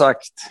lyckades som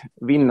sagt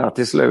vinna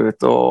till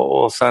slut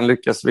och sen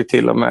lyckades vi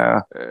till och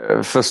med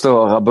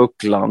förstöra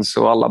bucklan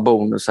så alla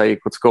bonusar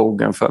gick åt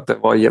skogen för att det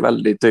var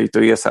väldigt dyrt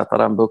att ersätta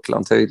den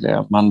bucklan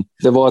tydligen. Men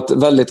det var ett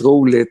väldigt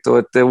roligt och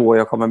ett år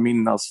jag kommer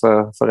minnas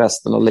för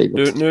resten av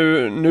livet.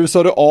 Nu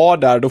sa du A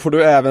där, då får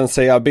du även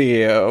säga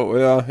B.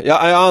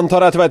 Jag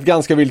antar att det var ett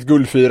ganska vilt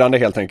guldfirande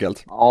helt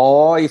enkelt.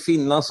 Ja, i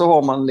Finland så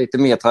har man lite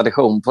mer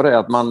tradition på det,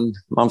 att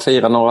man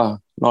firar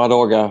några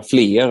dagar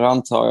fler,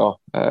 antar jag.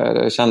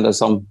 Det kändes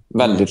som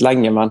väldigt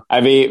länge, men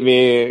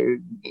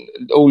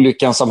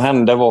olyckan som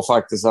hände var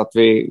faktiskt att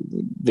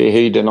vi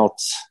hyrde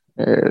något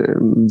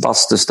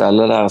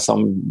bastuställe där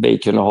som vi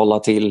kunde hålla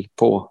till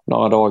på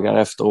några dagar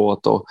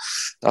efteråt, och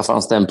där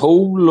fanns det en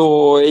pool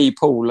och i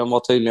poolen var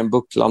tydligen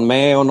bucklan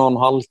med och någon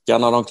halka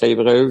när de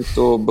kliver ut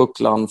och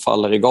bucklan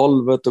faller i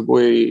golvet och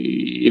går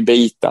i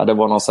bitar. Det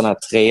var någon sån här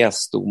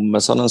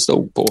trästomme som den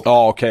stod på.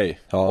 Ja, okej.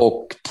 Ja.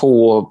 Och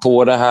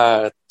på det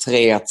här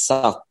träet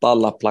satt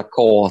alla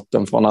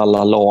plakaten från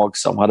alla lag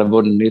som hade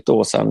vunnit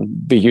då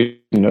sedan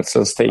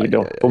begynnelsens tid.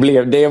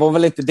 Det var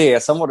väl inte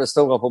det som var det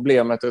stora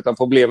problemet, utan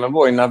problemet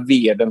var ju när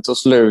veden tog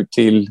slut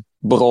till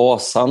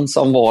brasan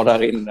som var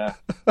där inne.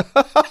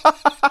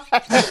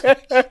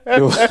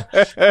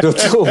 Då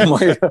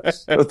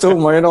tog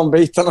man ju de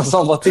bitarna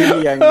som var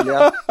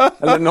tillgängliga.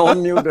 Eller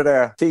någon gjorde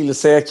det till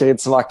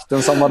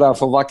säkerhetsvakten som var där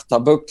för att vakta.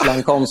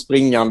 Bucklan kom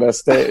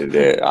springandes.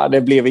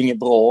 Det blev inget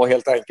bra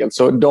helt enkelt.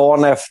 Så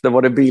dagen efter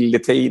var det bild i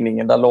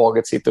tidningen där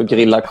laget sitter och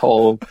grillar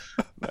korv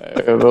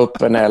över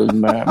öppen eld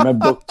med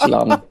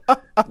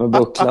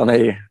bucklan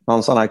i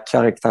någon sån här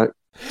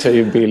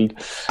karikatyrbild.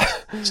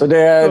 Så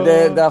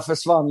där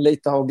försvann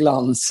lite av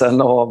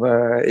glansen av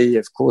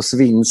IFKs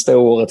vinst det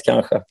året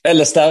kanske.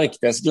 Eller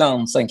stärktes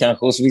glansen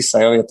kanske hos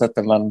vissa, jag vet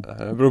inte. Men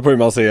det beror på hur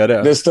man ser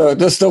det.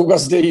 Det stod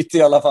oss dit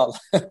i alla fall.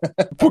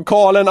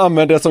 Pokalen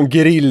användes som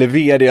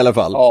grillved i alla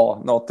fall.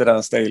 Ja, något i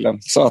den stilen.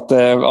 Så att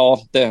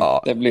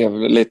det blev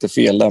lite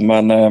fel där.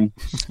 Men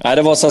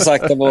det var som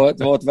sagt, det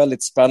var ett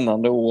väldigt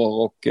spännande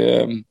år och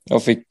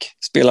jag fick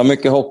spela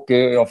mycket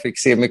hockey. Jag fick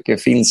se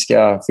mycket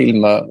finska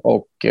filmer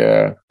och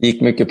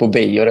gick mycket på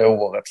bio det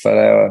året, för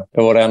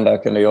det var det enda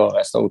jag kunde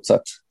göra i stort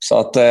sett. Så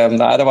att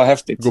det var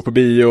häftigt. Gå på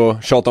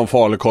bio, tjata om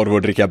falukorv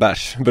och dricka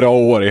bärs. Bra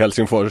år i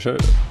Helsingfors.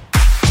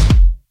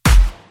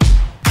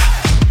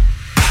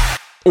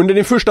 Under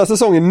din första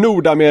säsong i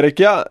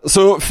Nordamerika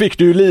så fick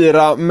du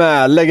lira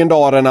med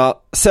legendarerna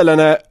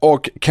Selene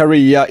och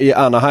Kariya i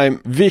Anaheim.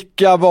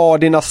 Vilka var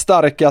dina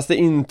starkaste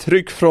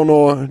intryck från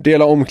att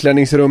dela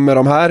omklädningsrum med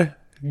de här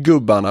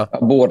gubbarna?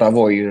 Båda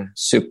var ju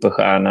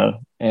superstjärnor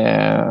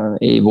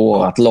i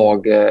vårat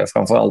lag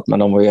framförallt, men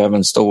de var ju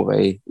även stora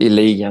i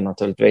ligan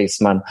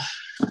naturligtvis. Men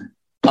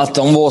att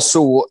de var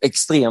så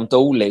extremt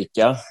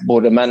olika,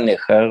 både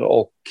människor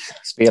och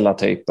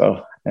spelartyper.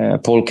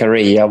 Paul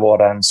Kariya var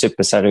den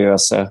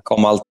superseriösa,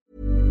 kom alltid.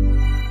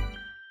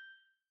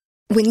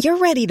 When you're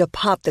ready to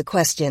pop the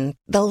question,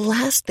 the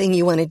last thing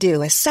you want to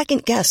do is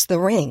second guess the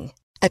ring.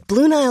 At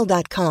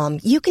BlueNile.com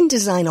you can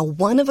design a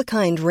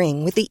one-of-a-kind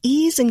ring with the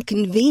ease and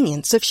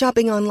convenience of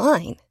shopping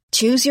online.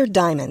 Choose your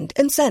diamond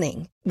and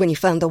setting. When you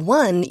find the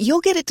one,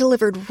 you'll get it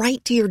delivered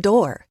right to your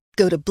door.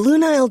 Go to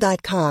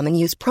BlueNile.com and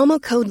use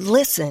promo code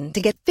LISTEN to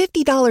get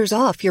 $50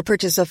 off your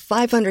purchase of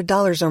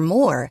 $500 or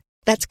more.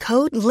 That's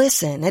code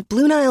LISTEN at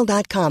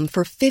BlueNile.com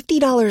for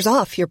 $50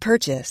 off your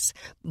purchase.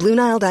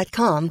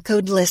 BlueNile.com,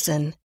 code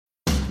LISTEN.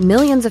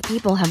 Millions of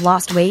people have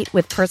lost weight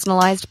with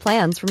personalized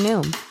plans from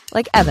Noom.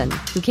 Like Evan,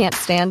 who can't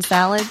stand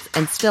salads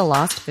and still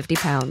lost 50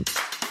 pounds.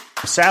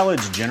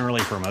 Salads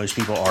generally for most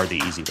people are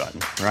the easy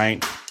button,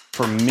 right?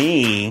 For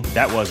me,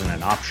 that wasn't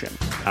an option.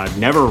 I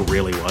never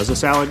really was a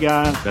salad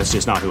guy. That's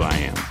just not who I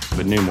am.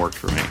 But Noom worked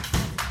for me.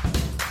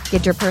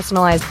 Get your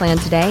personalized plan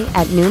today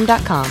at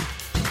Noom.com.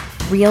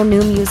 Real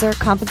Noom user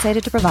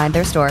compensated to provide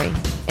their story.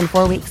 In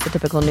 4 weeks, the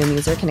typical Noom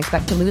user can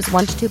expect to lose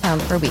 1 to 2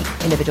 pounds per week.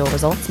 Individual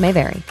results may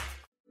vary.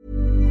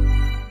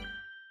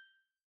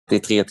 I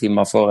 3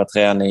 timmar före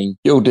träning,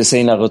 gjorde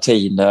sina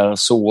rutiner,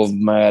 sov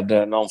med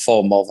någon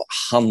form av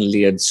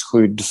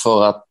handledsskydd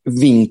för att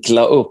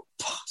vinkla upp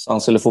så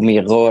han skulle få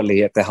mer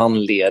rörlighet i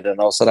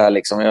handlederna och sådär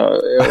liksom. Jag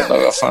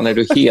undrar, vad fan, är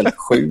du helt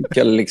sjuk?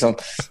 Eller liksom,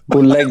 gå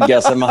och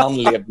lägga sig med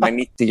handled med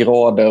 90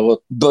 grader och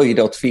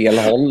böjda åt fel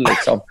håll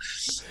liksom.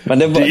 Men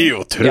det var, det är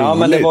otroligt. Ja,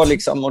 men det var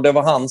liksom, och det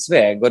var hans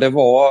väg och det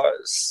var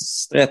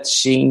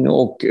stretching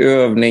och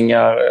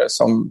övningar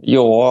som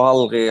jag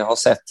aldrig har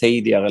sett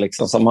tidigare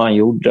liksom, som han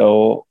gjorde,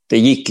 och det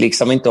gick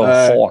liksom inte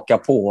att haka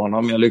på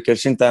honom. Jag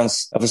lyckades inte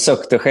ens, jag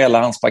försökte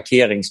stjäla hans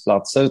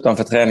parkeringsplatser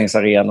utanför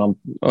träningsarenan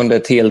under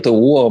ett helt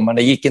år, men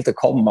det gick inte att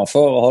komma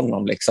för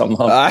honom liksom.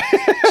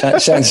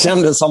 Han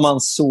kände som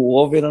han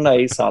sov i den där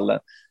ishallen.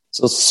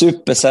 Så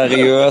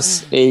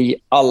superseriös i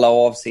alla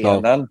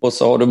avseenden. Ja. Och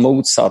så har du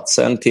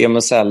motsatsen,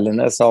 Teemu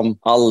Selänne, som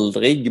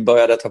aldrig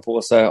började ta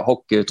på sig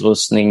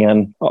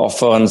hockeyutrustningen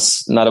förrän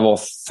när det var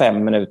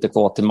 5 minuter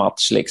kvar till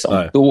match.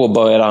 Liksom. Då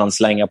började han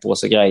slänga på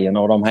sig grejerna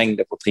och de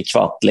hängde på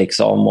 3/4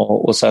 liksom,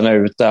 och sen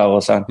ut där.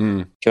 Och sen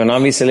kunde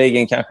han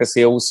visserligen kanske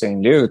se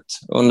osynlig ut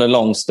under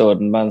lång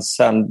stund, men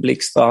sen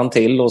blixtrade han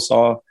till och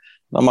så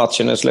när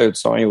matchen är slut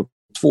så har han gjort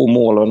 2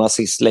 mål och en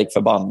assist lik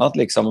förbannat.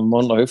 Liksom. Och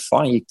man undrar, hur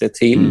fan gick det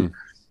till?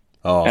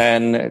 Ja.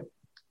 En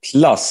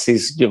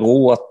klassisk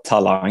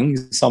råtalang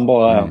som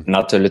bara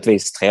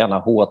naturligtvis tränar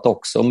hårt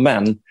också,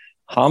 men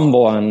han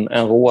var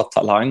en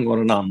råtalang och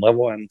den andra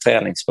var en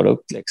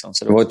träningsprodukt liksom.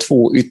 Så det var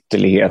 2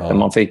 ytterligheter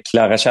man fick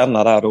lära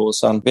känna där då. Och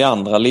sen vi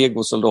andra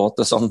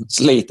legosoldater som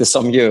sliter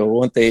som gör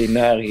och inte är i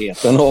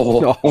närheten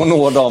av att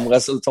nå de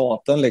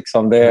resultaten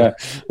liksom. Det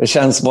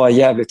känns bara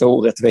jävligt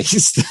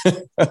orättvist.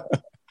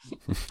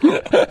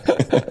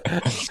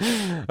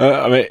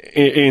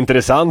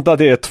 Intressant att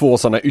det är 2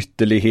 sådana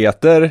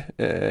ytterligheter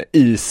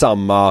i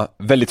samma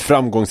väldigt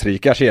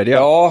framgångsrika kedja.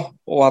 Ja,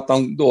 och att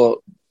de då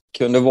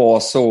kunde vara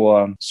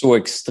så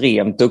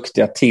extremt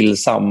duktiga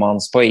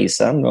tillsammans på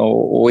isen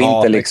och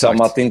inte liksom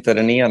exakt. Att inte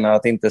den ena,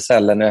 att inte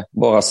Selänne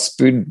bara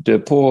spydde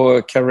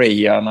på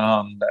Kariya när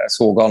han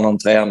såg honom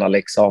träna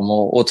liksom,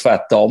 och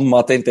tvärtom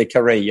att inte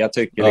Kariya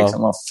tycker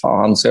liksom, vad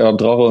fan, så jag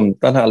drar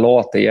runt den här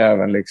late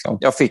jäveln liksom.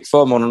 Jag fick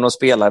förmånen att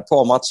spela ett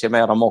par matcher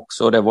med dem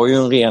också och det var ju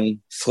en ren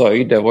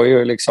fröjd. Det var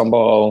ju liksom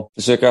bara att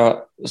försöka,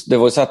 det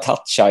var ju så här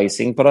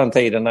touch-icing på den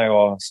tiden när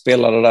jag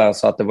spelade där,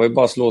 så att det var ju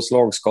bara att slå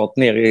slagskott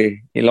ner i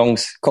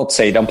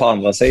kortsidan på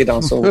andra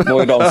sidan, så var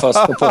ju de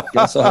först på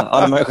pucken, så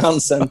hade man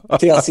chansen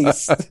till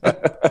assist.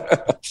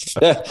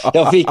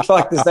 Jag fick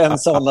faktiskt en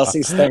sån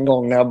assist en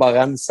gång när jag bara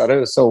rensade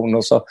ur zon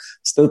och så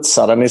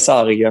studsade den i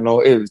sargen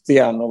och ut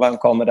igen, och vem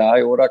kommer där?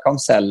 Jo, där kom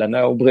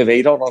Selänne och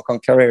bredvid honom kom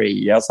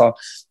Kariya, så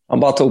han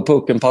bara tog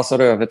pucken,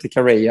 passade över till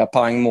Kariya,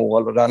 pang,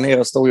 mål, och där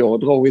nere stod jag och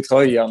drog i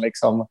tröjan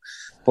liksom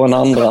på en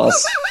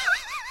andras.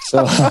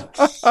 Så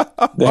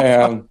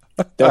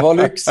det var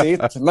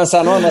lyxigt. Men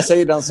sen å andra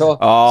sidan så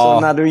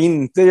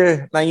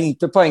när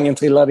inte poängen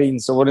trillade in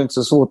så var det inte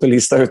så svårt att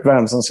lista ut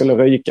vem som skulle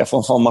ryka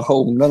från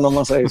formationen, om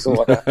man säger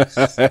så.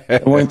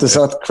 Det var inte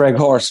så att Craig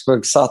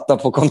Hartsburg satt där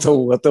på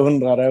kontoret och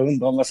undrade om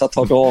jag ska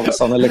ta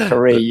Davidsson eller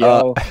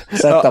Kariya och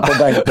sätta på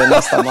bänken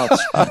nästa match.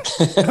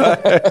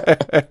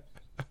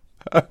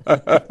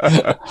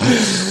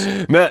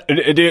 Men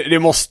det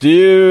måste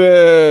ju,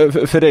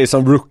 för dig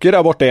som rookie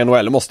där borta i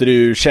NHL, måste det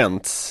ju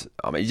känts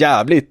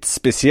jävligt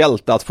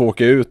speciellt att få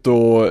åka ut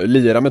och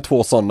lira med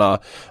 2 sådana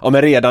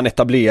redan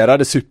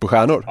etablerade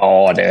superstjärnor.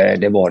 Ja,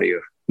 det var det ju.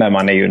 Men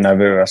man är ju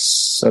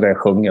nervös och det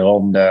sjunger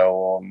om det,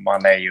 och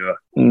man är ju,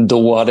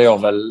 då hade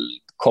jag väl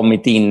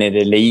kommit in i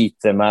det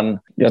lite, men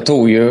jag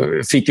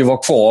fick ju vara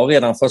kvar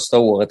redan första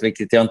året,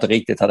 vilket jag inte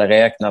riktigt hade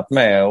räknat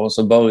med, och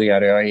så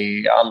började jag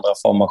i andra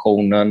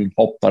formationen,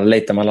 hoppade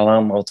lite mellan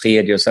andra och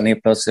tredje, och sen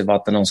helt plötsligt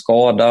var det någon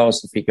skada och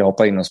så fick jag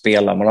hoppa in och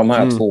spela med de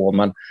här 2,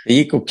 men det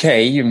gick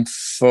okej,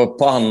 för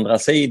på andra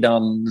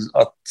sidan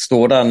att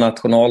stå där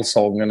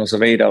nationalsången och så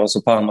vidare, och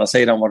så på andra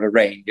sidan var det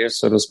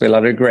Rangers och då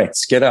spelade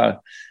Gretzky där.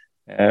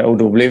 Och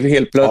då blev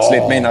helt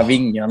plötsligt mina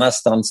vingar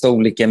nästan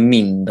storleken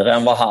mindre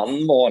än vad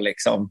han var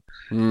liksom.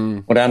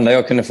 Och det enda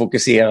jag kunde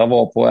fokusera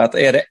var på att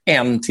är det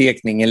en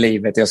tekning i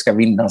livet jag ska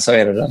vinna, så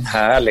är det den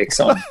här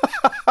liksom.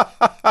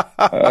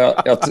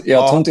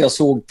 Jag tror inte jag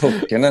såg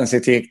pucken ens i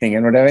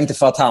tekningen, och det var inte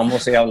för att han var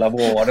så jävla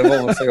bra, det var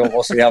för att jag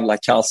var så jävla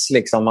kass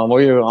liksom. Han var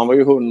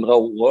ju 100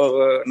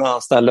 år när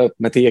han ställde upp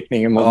med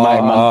tekningen mot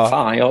mig, men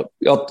fan,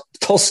 jag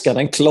torskade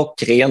den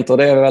klockrent, och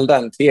det är väl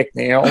den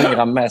tekningen jag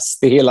ångrar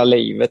mest i hela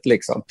livet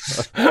liksom.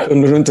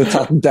 Kunde du inte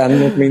tagit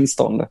den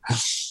åtminstone?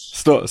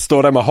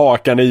 Står där med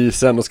hakan i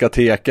isen och ska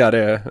teka,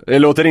 det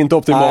låter inte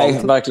optimalt.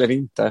 Nej,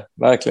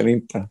 verkligen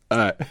inte.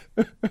 Nej.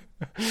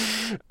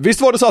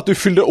 Visst var det så att du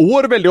fyllde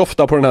år väldigt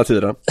ofta på den här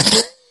tiden?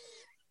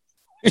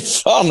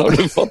 Hur fan har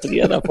du fått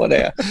reda på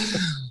det?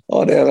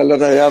 Ja, det är väl den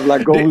där jävla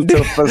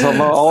goldtuppen som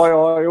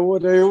jo,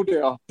 det gjorde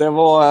jag. Det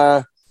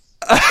var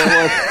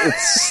var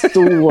ett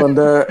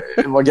stående...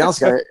 Det var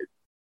ganska...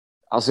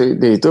 Alltså,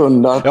 det är ett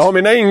under. Jag har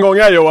mina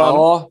ingångar, Johan.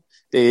 Ja,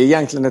 det är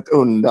egentligen ett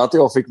under att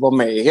jag fick vara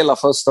med hela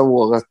första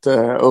året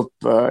upp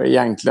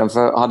egentligen.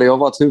 För hade jag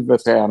varit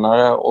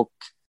huvudtränare och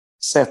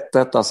sett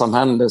detta som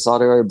hände så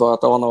hade jag ju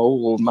börjat ana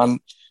oro. Men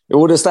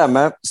jo, det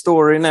stämmer.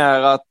 Storyn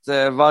är att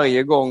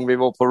varje gång vi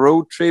var på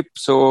roadtrip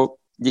så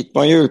gick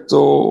man ju ut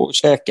och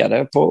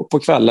käkade på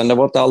kvällen. Det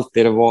var inte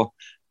alltid det var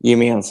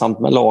gemensamt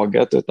med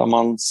laget, utan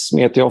man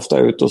smet ju ofta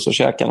ut och så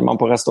käkade man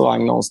på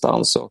restaurang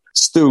någonstans. Så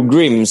Stu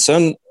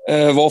Grimson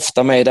var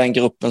ofta med i den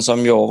gruppen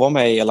som jag var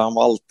med i, eller han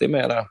var alltid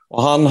med där.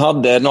 Och han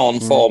hade någon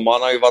form,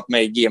 han har ju varit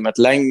med i gamet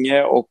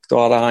länge, och då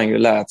hade han ju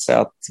lärt sig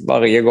att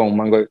varje gång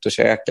man går ut och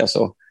käkar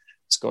så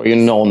ska ju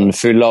någon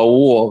fylla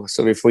år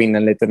så vi får in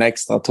en liten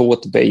extra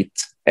tårtbit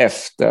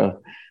efter.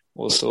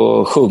 Och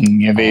så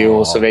sjunger vi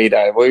och så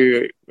vidare. Det var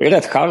ju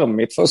rätt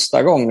charmigt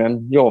första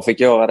gången jag fick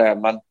göra det,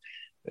 men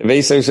det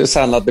visade ju sig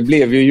sen att det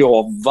blev ju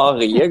jag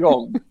varje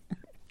gång.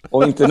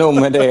 Och inte nog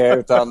med det,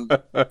 utan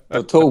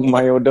då tog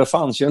man ju, det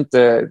fanns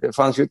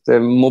ju inte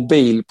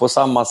mobil på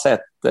samma sätt.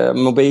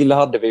 Mobil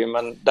hade vi ju,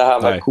 men det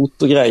här med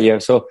kort och grejer,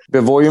 så det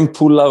var ju en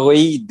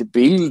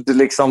polaroidbild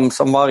liksom,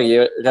 som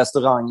varje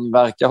restaurang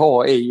verkar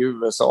ha i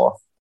USA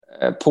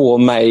på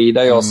mig,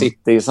 där jag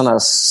sitter i sån här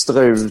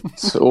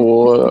strut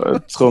och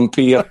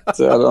trumpet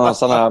eller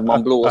sån här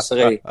man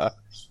blåser i.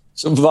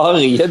 Så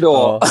varje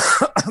dag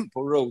på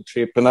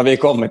roadtrippen när vi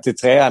kommer till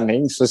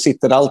träning så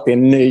sitter det alltid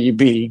en ny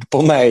bild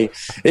på mig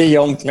i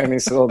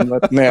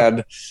omklädningsrummet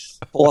med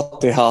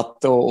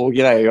partyhatt och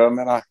grejer. Jag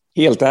menar,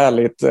 helt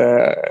ärligt,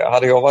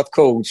 hade jag varit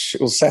coach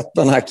och sett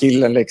den här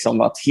killen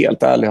liksom, att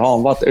helt ärligt, har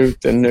han varit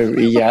ute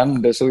nu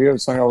igen? Det såg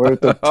ut som jag var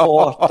ute och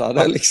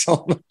partade liksom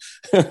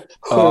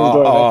 7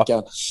 dagar i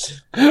veckan.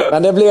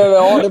 Men det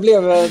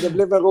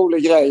blev en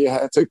rolig grej,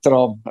 tyckte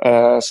de.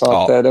 Så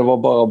att det var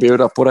bara att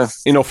bjuda på det.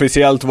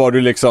 Inofficiellt var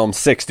du liksom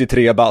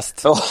 63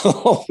 bast.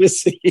 Ja,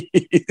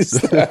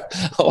 precis.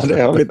 Ja,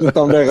 jag vet inte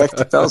om det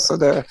räckte. Alltså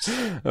det...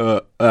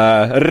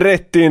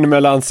 rätt in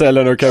mellan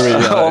Cellen och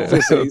Karin. Ja,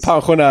 precis.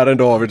 Pensionären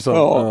Davidsson.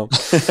 Ja.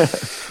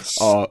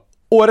 Ja.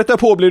 Året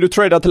därpå blev du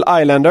tradad till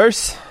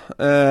Islanders,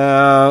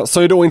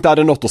 som ju då inte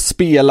hade något att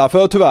spela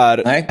för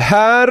tyvärr. Nej.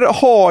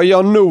 Här har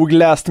jag nog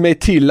läst mig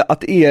till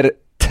att er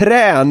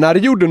tränare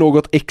gjorde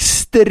något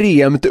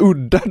extremt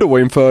udda då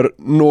inför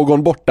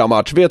någon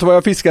bortamatch. Vet du vad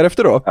jag fiskar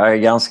efter då? Jag är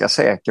ganska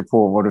säker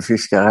på vad du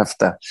fiskar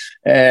efter.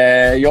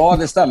 Ja,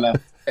 det stämmer.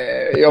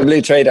 Jag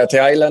blir tradad till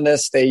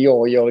Islanders. Det är jag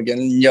och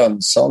Jörgen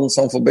Jönsson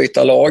som får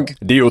byta lag.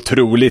 Det är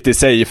otroligt i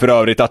sig för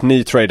övrigt att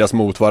ni tradas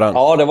mot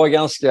varandra. Ja, det var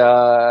ganska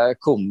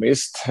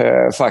komiskt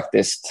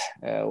faktiskt.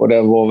 Och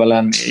det var väl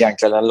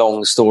egentligen en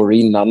lång story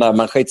innan där,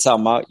 men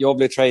skitsamma. Jag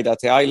blir tradad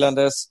till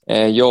Islanders.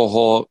 Jag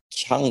har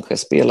kanske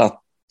spelat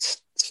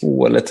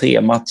 2 eller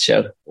 3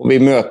 matcher. Och vi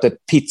möter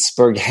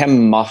Pittsburgh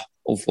hemma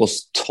och får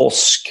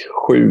torsk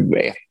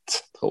 7-1,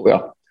 tror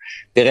jag.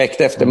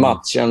 Direkt efter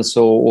matchen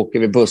så åker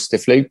vi buss till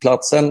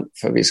flygplatsen,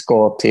 för vi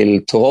ska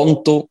till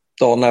Toronto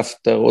dagen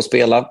efter och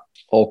spela.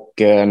 Och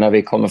när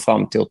vi kommer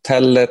fram till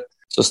hotellet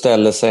så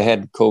ställer sig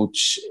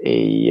headcoach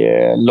i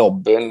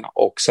lobbyn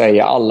och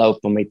säger alla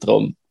upp på mitt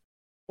rum.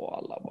 Och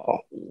alla bara,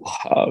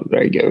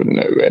 herregud,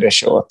 nu är det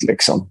kört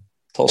liksom.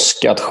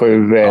 Torskat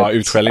 7-1. Ja,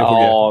 utskällning på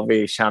ja,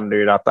 vi kände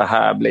ju att det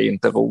här blir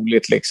inte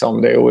roligt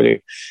liksom. Det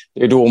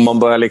är då man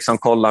börjar liksom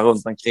kolla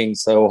runt omkring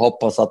sig och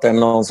hoppas att det är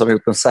någon som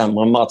gjort en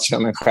sämre match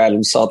än en själv,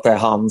 så att det är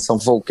han som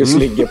fokus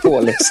ligger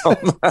på liksom.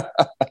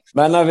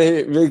 Men när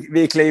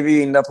vi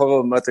kliver in där på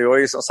rummet, och jag är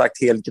ju som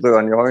sagt helt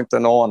grön. Jag har inte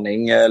en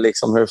aning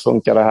liksom hur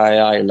funkar det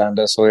här i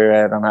Islanders, så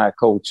är den här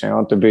coachen. Jag har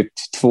inte bytt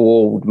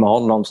 2 ord med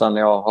honom sedan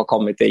jag har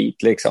kommit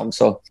dit liksom.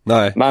 Så.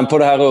 Nej. Men på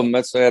det här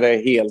rummet så är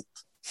det helt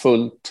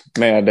fullt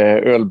med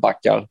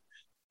ölbackar.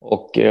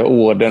 Och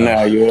orden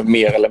är ju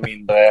mer eller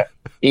mindre,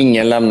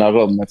 ingen lämnar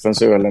rummet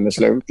förrän ölen är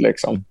slut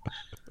liksom.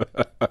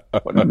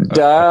 Och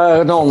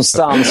där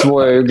någonstans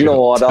var jag ju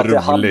glad att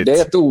jag hade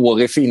ett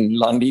år i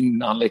Finland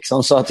innan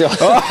liksom, så att jag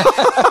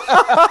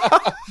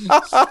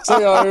så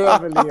jag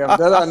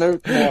överlevde den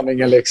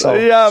utmaningen liksom.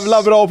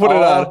 Jävla bra på det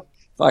där.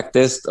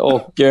 Faktiskt.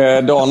 Och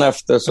dagen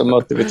efter så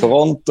mötte vi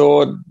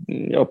Toronto.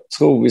 Jag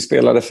tror vi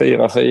spelade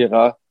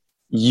 4-4.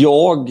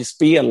 Jag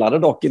spelade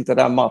dock inte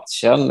den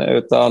matchen,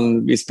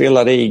 utan vi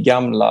spelade i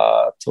gamla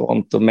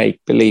Toronto Make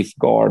Believe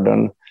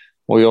Garden.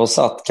 Och jag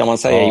satt, kan man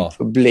säga, i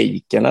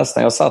publiken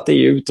nästan. Jag satt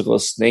i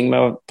utrustning,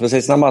 men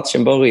precis när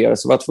matchen började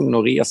så var jag tvungen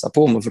att resa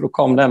på mig, för då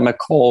kom den med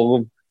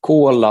korv,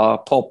 cola,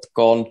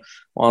 popcorn.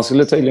 Och han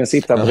skulle tydligen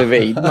sitta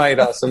bredvid mig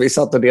där, så vi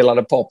satt och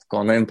delade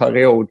popcorn i en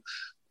period.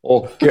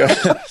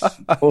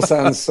 Och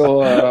sen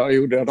så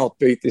gjorde jag något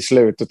byte i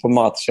slutet på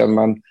matchen,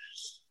 men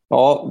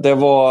ja, det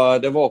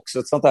var också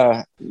ett sånt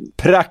där...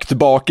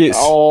 Praktbakis.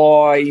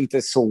 Ja,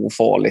 inte så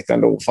farligt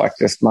ändå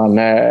faktiskt. Men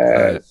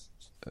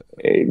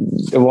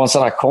det var en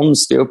sån här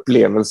konstig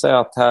upplevelse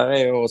att här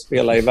är jag och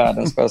spelar i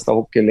världens bästa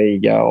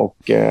hockeyliga, och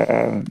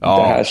det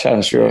här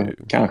känns ju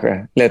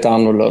kanske lite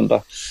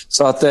annorlunda.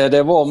 Så att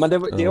det var, men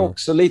det är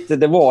också lite,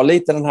 det var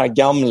lite den här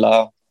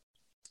gamla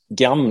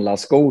gamla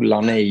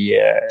skolan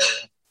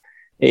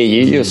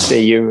just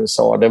i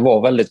USA. Det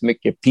var väldigt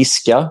mycket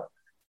piska.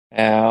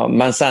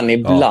 Men sen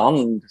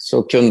ibland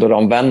så kunde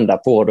de vända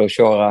på det och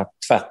köra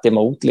tvärt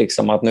emot.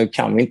 Liksom, att nu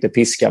kan vi inte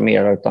piska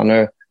mer, utan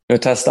nu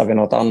testar vi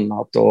något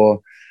annat.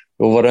 Och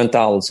då var det inte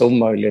alls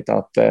omöjligt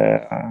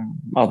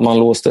att man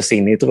låstes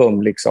in i ett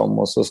rum liksom,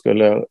 och så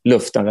skulle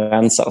luften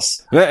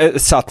rensas.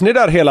 Satt ni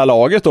där hela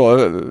laget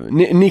då?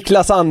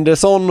 Niklas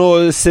Andersson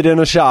och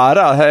Zdeno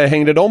Chara,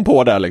 hängde de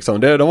på där liksom?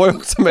 De var ju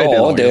också med i det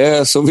laget. Ja,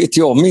 det så vitt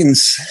jag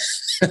minns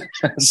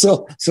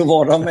så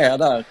var de med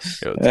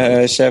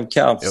där.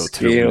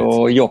 Tjevkavski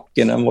och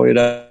Jokinen var ju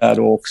där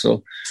då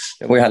också.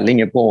 Det var ju heller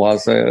inget bra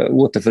alltså,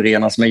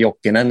 återförenas med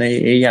Jokinen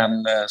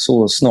igen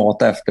så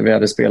snart efter vi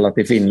hade spelat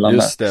i Finland.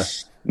 Just det.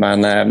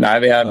 Men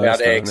vi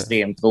hade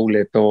extremt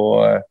roligt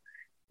och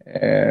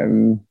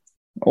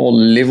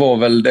Olli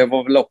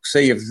var väl också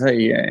i och för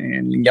sig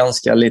en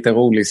ganska lite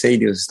rolig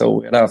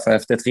sidohistoria där, för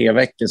efter 3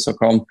 veckor så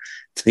kom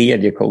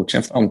tredje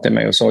coachen fram till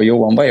mig och sa: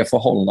 Johan, vad är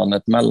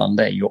förhållandet mellan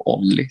dig och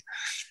Olli?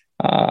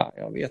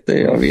 Jag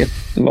vet,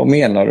 vad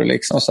menar du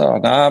liksom? Så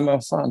nej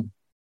men fan,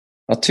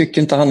 jag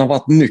tycker inte han har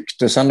varit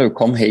nykter sedan du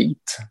kom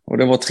hit. Och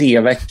det var 3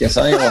 veckor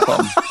sedan jag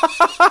kom.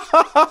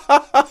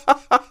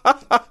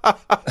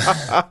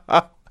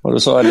 Och då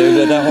sa jag,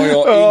 det där har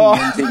jag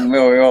ingenting med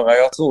att göra.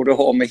 Jag tror det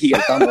har med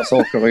helt andra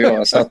saker att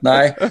göra. Så att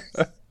nej,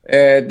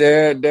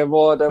 det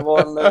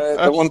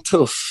var en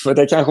tuff.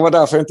 Det kanske var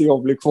därför inte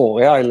jag blev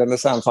kvar i Island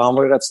sen, för han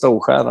var ju rätt stor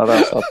stjärna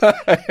där. Så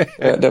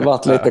att, det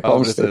var lite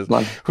konstigt.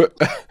 Men...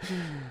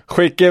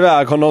 Skicka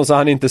iväg honom så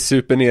han inte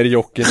super ner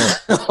jocken.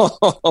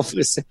 Ja,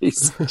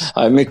 precis.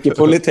 Det är mycket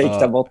politik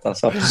där borta.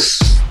 Så.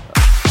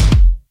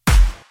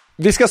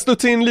 Vi ska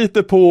studsa in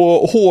lite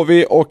på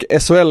HV och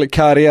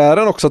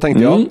SHL-karriären också,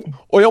 tänkte jag.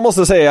 Och jag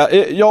måste säga,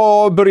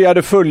 jag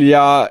började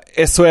följa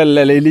SHL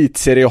eller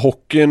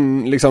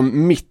elitseriehockeyn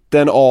liksom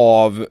mitten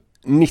av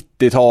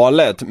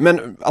 90-talet.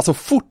 Men alltså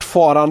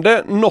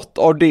fortfarande något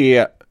av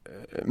det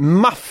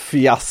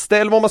maffigaste,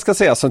 eller vad man ska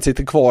säga, som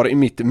sitter kvar i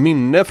mitt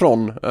minne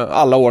från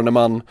alla år när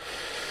man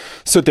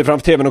suttit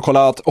framför tvn och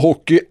kollat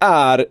hockey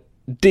är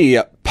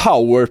det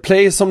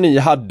powerplay som ni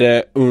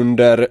hade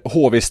under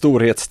HV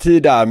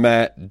storhetstid där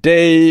med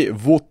dig,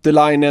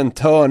 Voutilainen,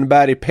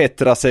 Törnberg,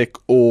 Petrasek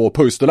och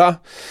Puistola.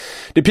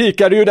 Det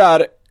pikade ju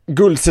där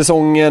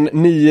guldsäsongen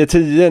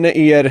 9-10 när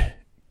er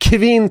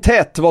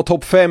kvintett var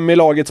topp 5 i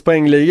lagets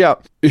poängliga.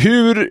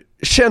 Hur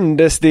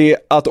kändes det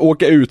att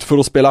åka ut för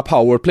att spela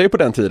powerplay på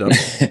den tiden?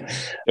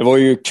 Det var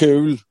ju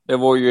kul. Det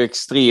var ju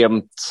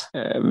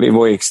vi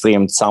var ju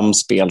extremt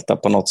samspelta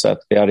på något sätt.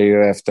 Vi hade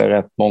ju efter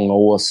rätt många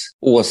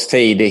års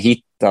tid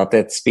hittat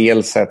ett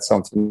spelsätt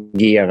som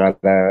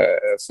fungerade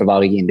för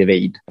varje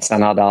individ.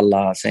 Sen hade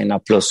alla sina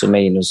plus och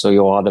minus, och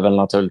jag hade väl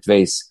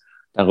naturligtvis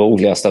den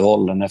roligaste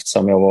rollen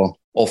eftersom jag var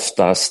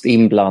oftast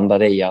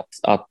inblandad i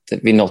att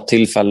vid något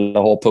tillfälle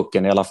ha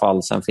pucken i alla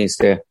fall. Sen finns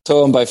det...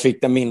 Törnberg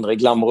fick den mindre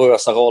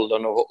glamorösa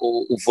rollen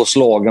och få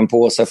slagen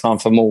på sig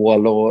framför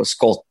mål och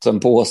skotten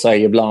på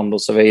sig ibland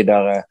och så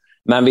vidare.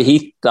 Men vi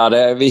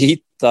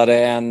hittade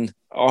en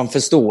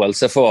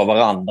förståelse för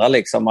varandra.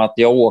 Liksom, att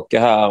jag åker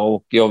här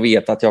och jag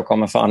vet att jag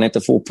kommer fan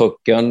inte få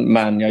pucken,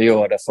 men jag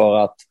gör det för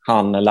att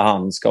han eller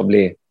han ska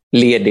bli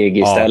ledig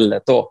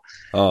istället då.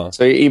 Ja.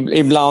 Så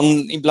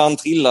ibland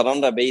trillade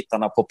de där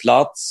bitarna på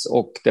plats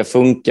och det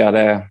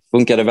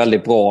funkade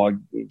väldigt bra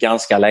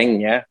ganska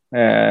länge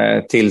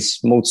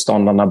tills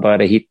motståndarna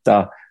började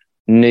hitta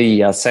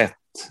nya sätt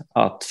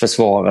att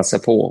försvara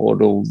sig på, och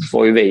då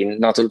var ju vi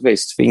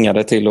naturligtvis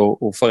tvingade till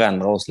att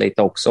förändra oss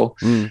lite också.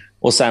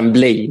 Och sen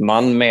blir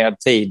man med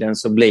tiden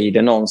så blir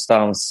det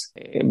någonstans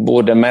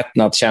både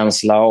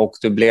mättnadskänsla och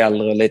du blir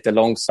äldre, lite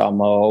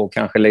långsammare och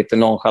kanske lite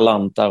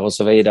nonchalantare och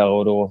så vidare,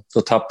 och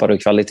då tappar du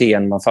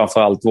kvaliteten. Men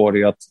framförallt var det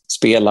ju att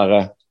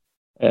spelare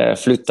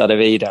flyttade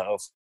vidare och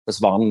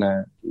försvann.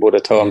 Både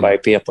Törnberg,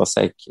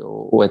 Petrasek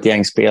och ett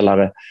gäng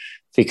spelare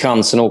fick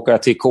chansen att åka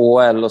till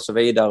KHL och så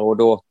vidare, och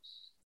då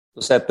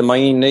sätter man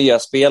in nya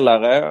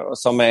spelare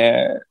som är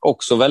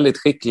också väldigt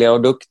skickliga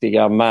och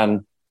duktiga,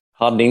 men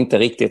hade inte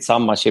riktigt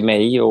samma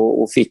kemi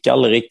och fick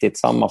aldrig riktigt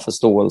samma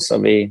förståelse.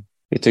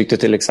 Vi tyckte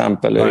till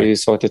exempel, vi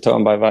sa till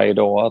Törnberg varje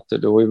dag att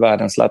du är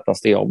världens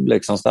lättaste jobb.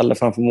 Liksom, ställ dig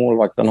framför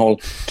målvakten, håll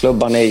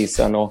klubban i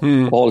isen och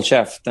håll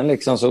käften,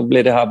 liksom, så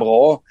blir det här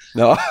bra.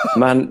 Ja.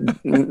 Men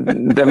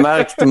det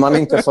märkte man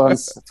inte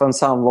förrän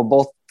han var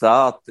borta.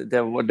 Att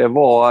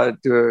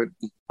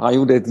han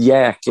gjorde ett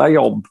jäkla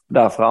jobb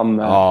där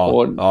framme.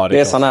 Det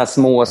är sådana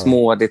här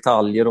små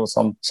detaljer då,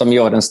 som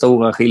gör den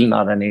stora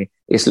skillnaden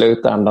i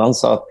slutändan.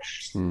 Så att,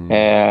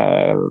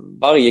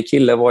 varje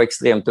kille var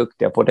extremt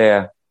duktiga på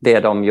det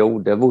de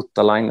gjorde.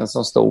 Voutilainen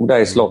som stod där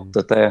i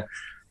slottet,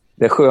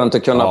 Det är skönt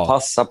att kunna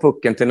passa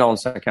pucken till någon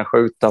som kan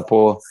skjuta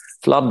på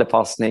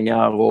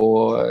fladderpassningar,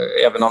 och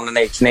även om den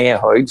är i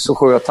knähöjd så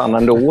sköt han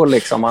ändå.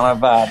 Liksom. Han är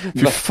värd.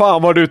 Fy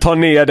fan vad du tar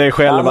ner dig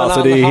själv,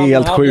 alltså, det är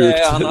helt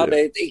sjukt. Han hade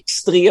ett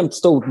extremt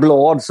stort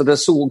blad, så det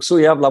såg så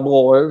jävla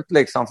bra ut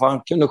liksom, för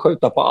han kunde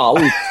skjuta på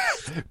allt.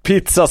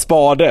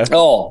 Pizzaspade.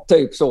 Ja,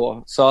 typ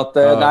så. Så att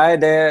nej,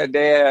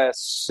 det är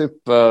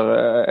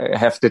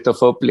superhäftigt att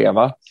få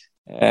uppleva.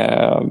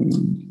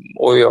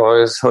 Och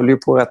jag höll ju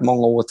på rätt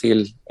många år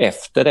till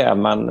efter det,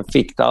 men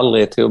fick det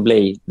aldrig till att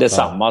bli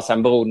detsamma.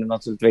 Sen beror det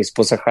naturligtvis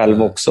på sig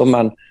själv också,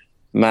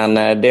 men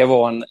det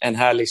var en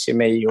härlig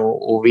kemi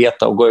att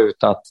veta och gå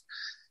ut att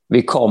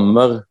vi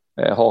kommer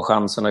ha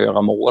chansen att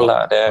göra mål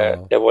här.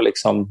 Det var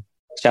liksom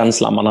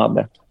känslan man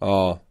hade.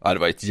 Ja, det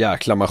var ett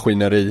jäkla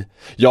maskineri.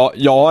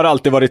 Jag har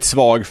alltid varit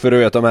svag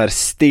för de här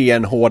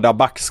stenhårda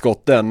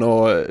backskotten,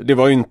 och det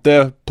var ju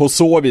inte på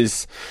så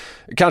vis.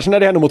 Kanske när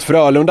det hände mot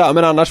Frölunda,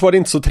 men annars var det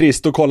inte så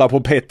trist att kolla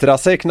på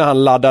Petrasek när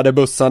han laddade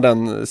bussen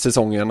den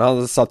säsongen.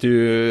 Han satt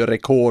ju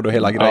rekord och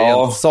hela grejen.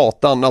 Ja.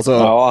 Satan, alltså.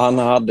 Ja, han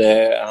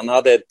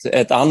hade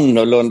ett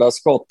annorlunda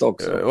skott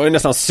också. Det var ju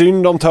nästan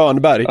synd om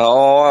Törnberg.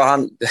 Ja,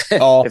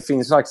 det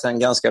finns faktiskt en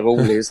ganska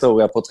rolig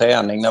historia på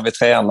träning. När vi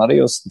tränade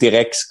just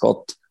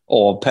direktskott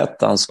av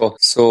Pettan så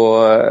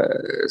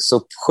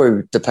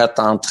skjuter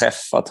Pettan, han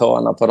träffar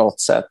Törna på något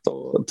sätt,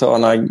 och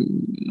Törna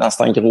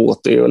nästan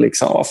gråter och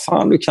liksom, vad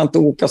fan, du kan inte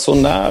åka så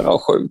nära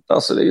och skjuta,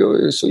 alltså, det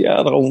gör ju så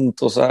jädra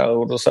ont och så här.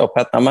 Och då sa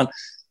Pettan, men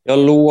jag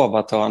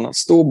lovar Törna,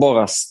 stå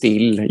bara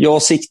still,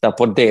 jag siktar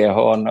på det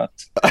hörnet.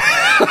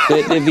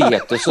 Det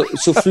vet du,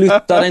 så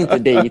flyttar inte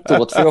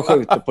ditåt, för jag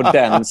skjuter på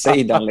den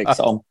sidan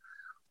liksom.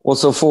 Och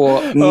så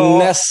får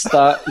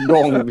nästa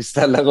gång vi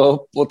ställer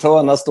upp och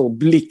Törna står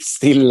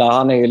blickstilla.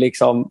 Han är ju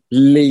liksom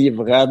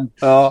livrädd.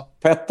 Ja.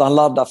 Pettan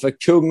laddar för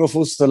kung och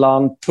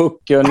fosterland.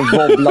 Pucken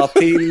wobblar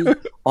till.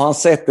 Och han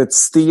sätter ett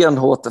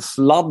stenhårt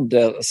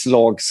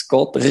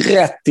fladderslagskott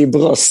rätt i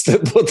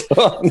bröstet på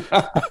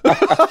Törna.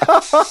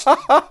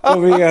 Då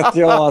vet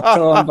jag att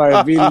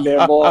Törnberg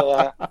ville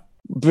bara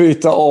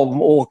byta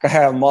om, åka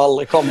hem och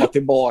aldrig komma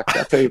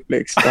tillbaka. Typ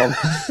liksom.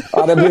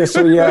 Ja, det blev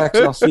så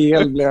jäkla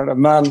fel blev det.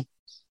 Men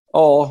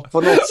ja,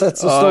 på något sätt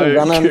så stod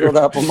han ändå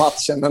där på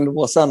matchen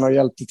ändå sen och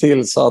hjälpte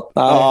till, så att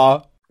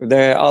det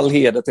är all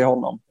heder till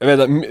honom. Jag vet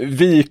att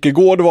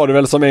Wikegård var det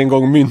väl som en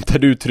gång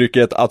myntade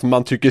uttrycket att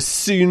man tycker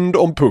synd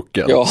om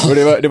pucken. Ja. Och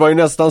det var ju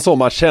nästan så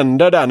man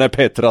kände där när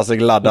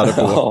Petrasek laddade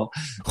på. Ja.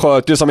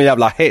 Sköt ju som en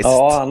jävla häst.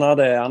 Ja, han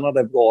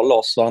hade bra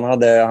loss, och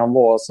han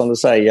var, som du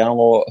säger, han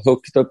var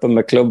högt uppe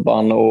med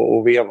klubban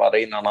och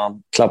vevade innan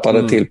han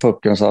klappade till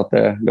pucken, så att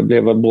det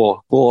blev en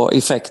bra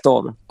effekt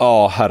av det.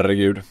 Ja,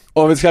 herregud.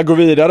 Om vi ska gå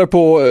vidare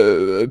på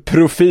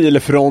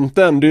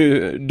profilfronten.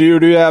 Du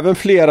gjorde ju även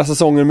flera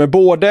säsonger med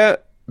både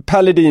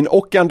Paladin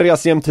och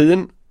Andreas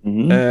Jämtin.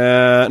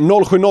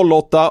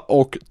 07-08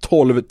 och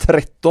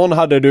 12-13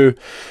 hade du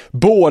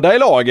båda i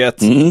laget.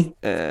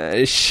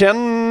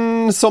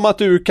 Känns som att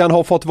du kan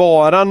ha fått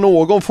vara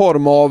någon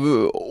form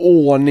av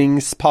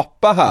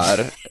ordningspappa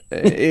här.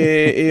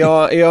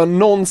 Är jag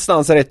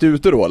någonstans rätt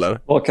ute då, eller?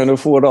 Var kan du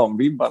få de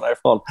vibbarna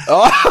ifrån?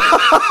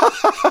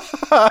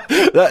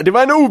 Det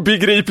var en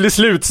obegriplig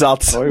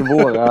slutsats. Det var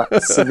ju våra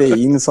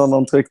svin som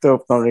de tryckte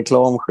upp någon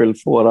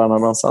reklamskylt på där när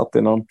de satt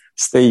i någon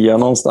stia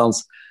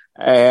någonstans.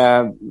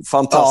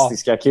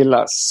 Fantastiska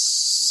killar.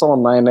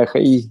 Sådana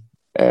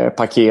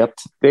energipaket.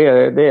 Det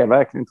är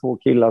verkligen två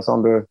killar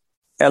som du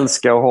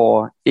älskar att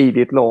ha i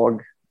ditt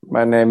lag,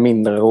 men är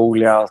mindre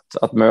roliga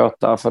att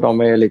möta, för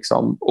de är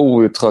liksom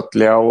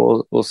outtröttliga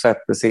och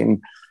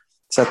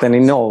sätter en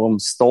enorm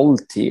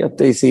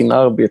stolthet i sin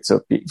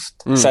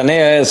arbetsuppgift. Sen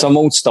är som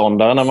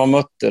motståndare, när man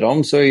mötte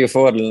dem, så är ju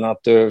fördelen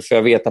att för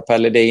jag vet att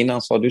Pelledin,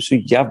 han sa, du är så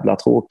jävla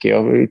tråkig,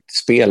 jag vill inte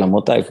spela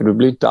mot dig för du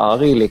blir inte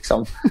arg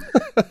liksom.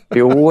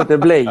 Jo, det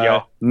blir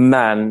jag,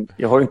 men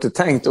jag har inte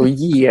tänkt att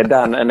ge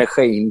den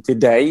energin till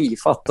dig,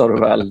 fattar du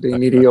väl?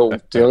 Din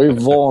idiot, jag är ju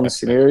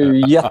vansinnig, jag är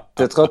ju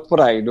jättetrött på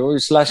dig, du har ju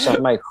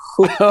slashat mig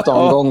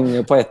 17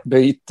 gånger på ett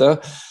byte,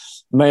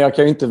 men jag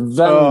kan ju inte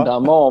vända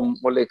mig om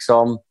och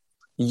liksom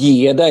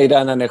ge dig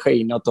den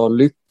energin att du har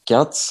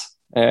lyckats.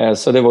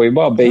 Så det var ju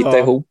bara att bita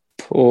ihop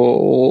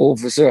och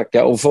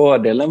försöka. Och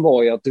fördelen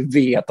var ju att du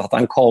vet att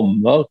han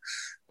kommer.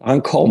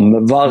 Han kommer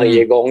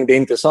varje gång. Det är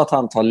inte så att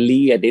han tar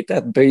ledigt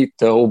ett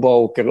byte och bara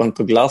åker runt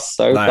och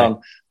glassar. Utan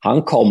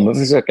han kommer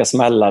försöka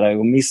smälla dig,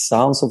 och missar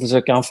han så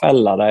försöker han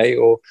fälla dig.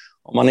 Och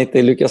om han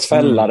inte lyckas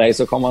fälla dig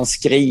så kommer han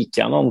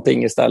skrika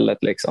någonting istället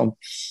liksom.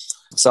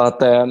 Så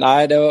att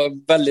nej, det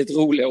var väldigt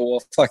roliga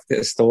år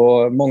faktiskt,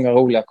 och många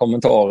roliga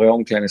kommentarer i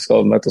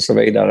omklädningsrummet och så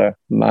vidare.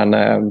 Men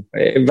jag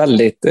är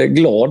väldigt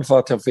glad för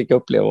att jag fick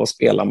uppleva att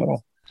spela med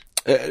dem.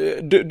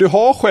 Du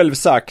har själv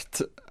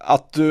sagt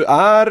att du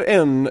är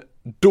en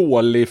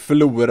dålig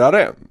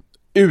förlorare.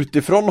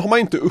 Utifrån har man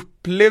inte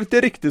upplevt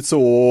det riktigt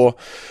så.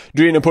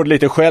 Du är inne på det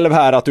lite själv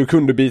här, att du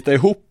kunde bita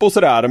ihop och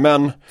sådär.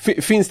 Men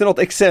finns det något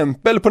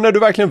exempel på när du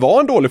verkligen var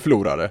en dålig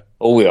förlorare?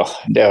 Oh ja,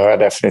 det har jag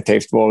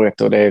definitivt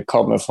varit, och det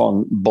kommer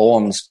från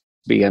barnsben.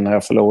 ben när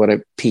jag förlorade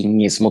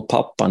pingis mot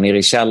pappa nere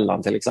i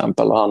källaren till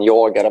exempel. Och han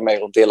jagade mig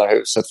runt hela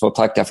huset för att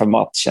tacka för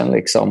matchen.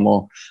 Liksom.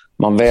 Och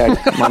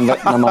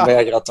när man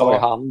vägrar ta i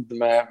hand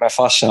med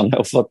farsan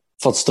och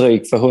fått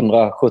stryk för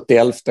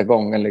 171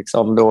 gången,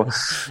 liksom,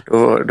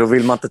 då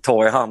vill man inte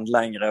ta i hand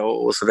längre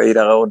och så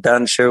vidare. Och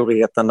den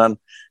tjurigheten, den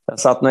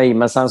satt nog i.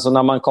 Men sen så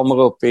när man kommer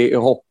upp i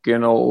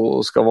hockeyn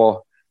och ska vara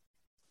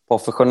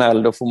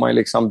professionell, då får man ju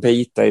liksom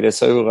bita i det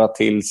sura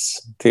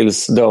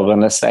tills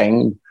dörren är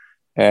stängd.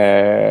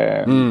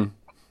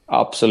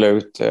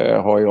 Absolut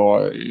har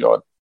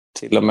jag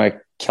till och med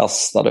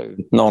kastade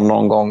ut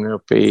någon gång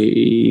uppe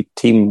i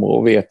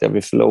Timrå, vet jag,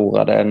 vi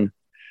förlorade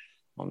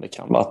om det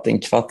kan ha varit en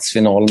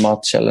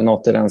kvartsfinalmatch eller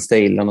något i den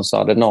stilen, och så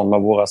hade någon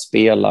av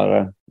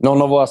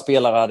våra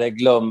spelare hade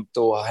glömt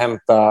att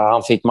hämta,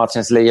 han fick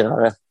matchens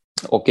lirare,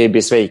 och i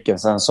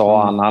besvikelsen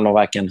sa han har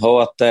varken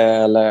hört det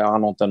eller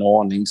han har inte en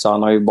aning, så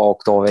han har ju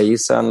bakt av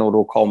isen, och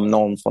då kom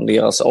någon från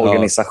deras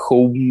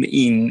organisation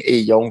in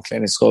i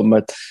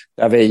omklädningsrummet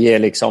där vi är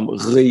liksom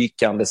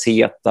rykandes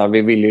heta,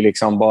 vi vill ju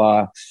liksom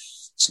bara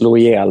slå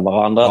ihjäl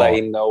varandra där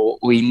inne,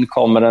 och in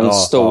kommer en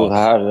stor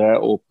herre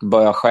och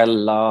börjar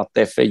skälla att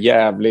det är för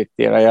jävligt,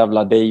 era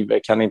jävla diver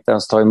kan inte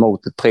ens ta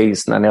emot ett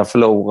pris när ni har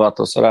förlorat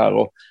och sådär.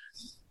 Och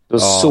då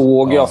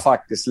såg jag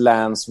faktiskt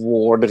Lance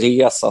Ward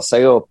resa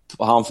sig upp,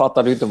 och han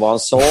fattade ju inte vad han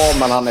sa,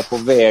 men han är på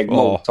väg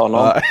mot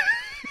honom.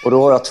 Och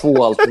då har jag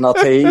 2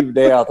 alternativ.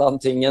 Det är att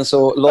antingen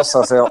så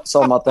låtsas jag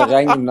som att det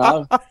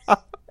regnar,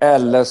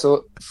 eller så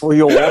får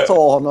jag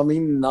ta honom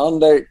innan.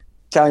 Det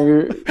kan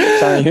ju,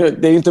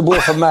 det är ju inte bra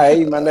för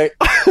mig, men det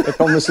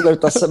kommer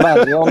sluta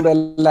värre om det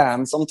är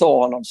Lance som tar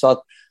honom. Så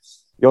att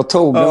jag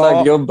tog den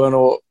där gubben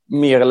och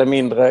mer eller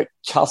mindre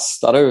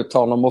kastade ut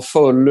honom och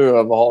föll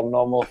över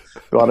honom, och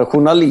då hade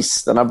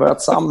journalisterna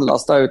börjat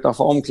samlas där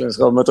utanför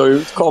omklädningsrummet, och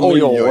ut kom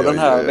jag och den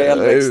här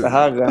välväxte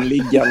herren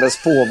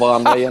liggandes på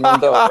varandra genom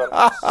dörren.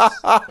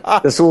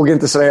 Det såg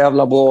inte så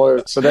jävla bra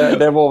ut, så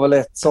det var väl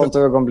ett sånt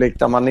ögonblick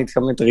där man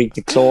inte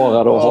riktigt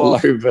klarade att hålla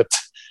huvudet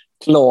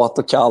klart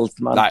och kallt,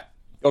 men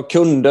jag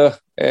kunde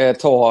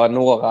ta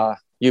några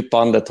djupa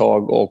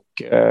andetag och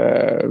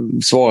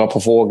svara på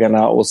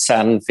frågorna, och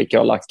sen fick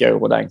jag lacka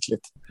ur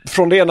ordentligt.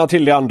 Från det ena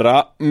till det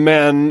andra,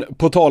 men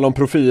på tal om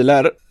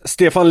profiler,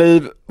 Stefan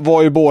Liv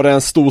var ju både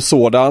en stor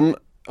sådan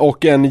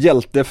och en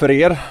hjälte för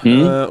er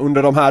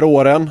under de här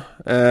åren.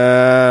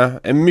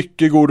 En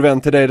mycket god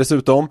vän till dig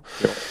dessutom.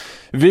 Ja.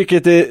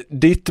 Vilket är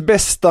ditt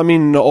bästa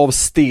minne av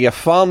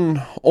Stefan,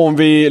 om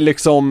vi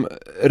liksom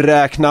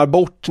räknar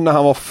bort när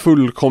han var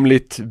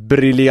fullkomligt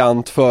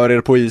briljant för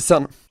er på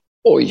isen?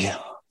 Oj.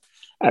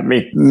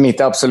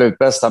 Mitt absolut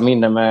bästa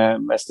minne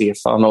med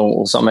Stefan,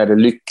 och som är det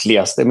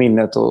lyckligaste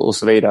minnet och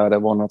så vidare, det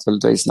var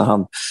naturligtvis när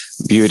han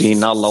bjöd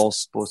in alla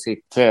oss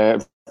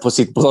på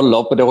sitt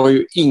bröllop. Och det var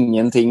ju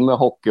ingenting med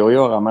hockey att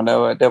göra, men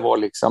det var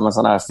liksom en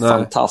sån här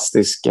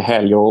fantastisk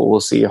helg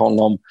att se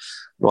honom.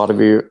 Då hade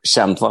vi ju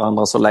känt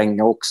varandra så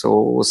länge också,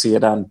 och se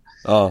den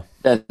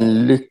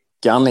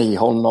lyckan i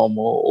honom.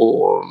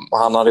 Och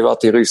han hade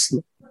varit i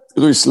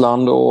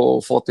Ryssland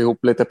och fått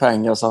ihop lite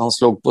pengar, så han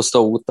slog på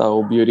stort där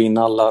och bjöd in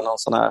alla någon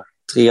sån här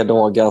 3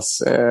 dagars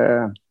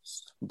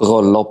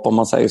bröllop, om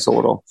man säger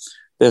så då.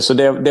 Så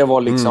det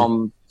var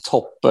liksom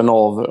toppen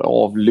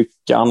av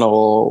lyckan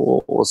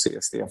och se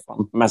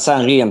Stefan. Men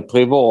sen rent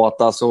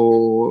privat, alltså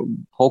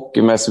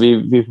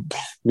hockeymässigt,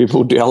 vi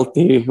bodde ju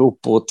alltid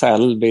ihop på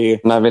hotell.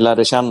 När vi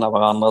lärde känna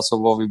varandra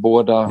så var vi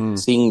båda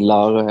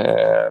singlar.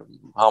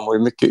 Han var ju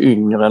mycket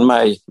yngre än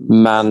mig,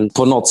 men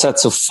på något sätt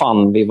så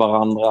fann vi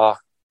varandra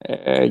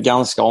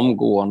ganska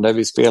omgående.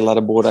 Vi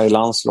spelade båda i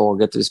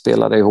landslaget, vi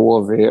spelade i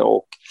HV,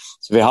 och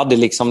så vi hade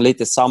liksom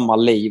lite samma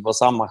liv och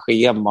samma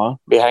schema.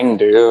 Vi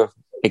hängde ju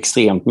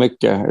extremt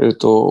mycket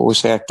ut och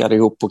käkade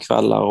ihop på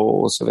kvällar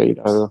och så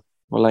vidare.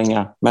 Och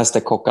länge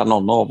mästerkockade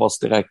någon av oss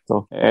direkt.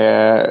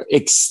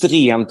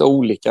 Extremt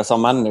olika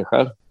som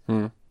människor.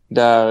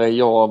 Där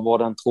jag var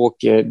den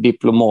tråkiga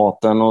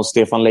diplomaten och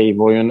Stefan Liv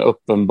var ju en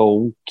öppen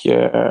bok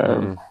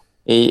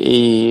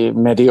i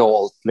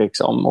medialt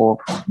liksom.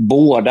 Och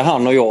både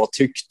han och jag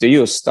tyckte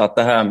just att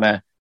det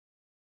här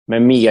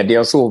med media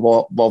och så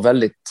var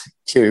väldigt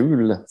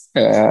kul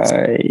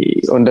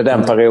under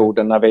den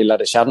perioden när vi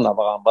lärde känna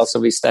varandra. Så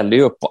vi ställde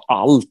ju upp på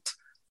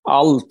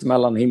allt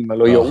mellan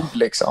himmel och jord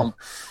liksom.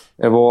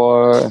 Det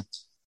var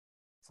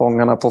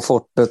Fångarna på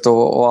fortet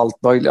och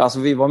allt möjligt. Alltså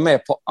vi var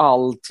med på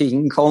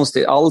allting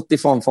konstigt. Allt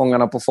ifrån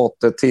Fångarna på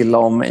fortet till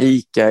om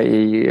Ica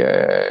i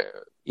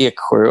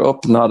Eksjö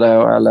öppnade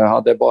eller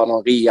hade bara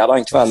någon rea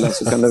den kvällen,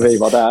 så kunde vi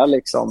vara där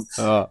liksom.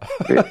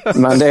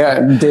 Men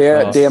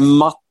det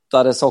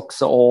mattades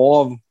också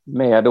av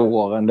med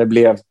åren. Det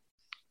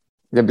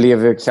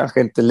blev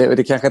kanske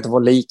inte var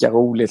lika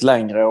roligt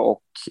längre,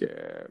 och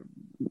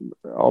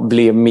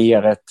blev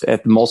mer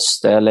ett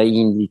måste, eller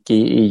ingick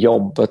i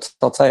jobbet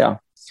så att säga.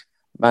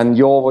 Men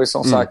jag var ju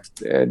som sagt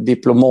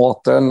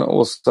diplomaten,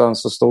 och sen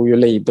så stod ju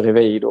Liv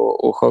bredvid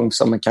och sjöng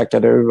som en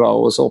kakadua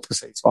och så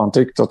precis vad han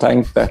tyckte och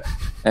tänkte.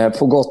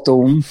 På gott och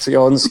ont.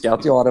 Jag önskar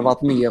att jag hade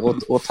varit mer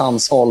åt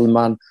hans håll,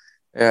 men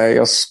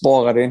Jag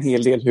sparade en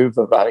hel del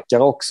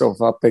huvudvärkare också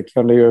för att det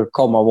kunde ju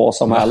komma vad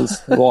som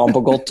helst. Var han på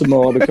gott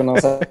humör, då kunde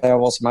han säga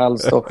vad som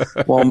helst. Och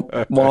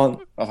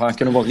han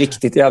kunde vara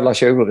riktigt jävla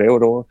tjurig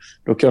och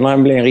då kunde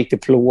han bli en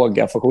riktig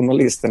plåga för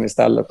journalisten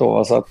istället.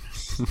 Då. Så att,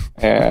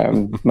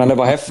 men det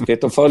var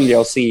häftigt att följa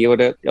och se och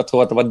jag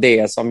tror att det var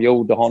det som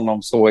gjorde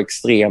honom så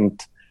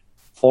extremt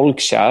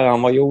folkkär.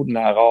 Han var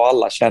jordnära och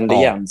alla kände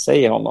igen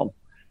sig i honom.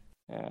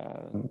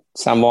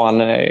 Sen var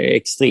han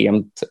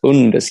extremt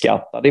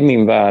underskattad i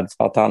min värld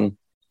för att han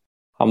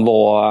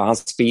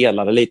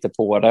spelade lite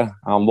på det.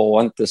 Han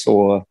var inte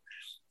så,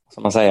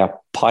 som man säger,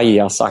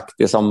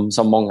 pajasaktig som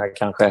många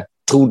kanske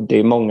trodde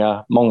i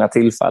många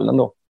tillfällen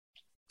då.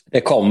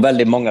 Det kom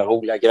väldigt många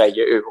roliga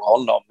grejer ur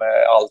honom.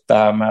 Allt det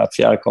här med att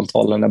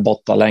fjärrkontrollen är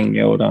borta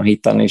länge och den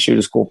hittar ni i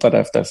kylskåpet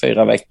efter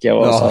 4 veckor.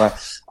 Och så där.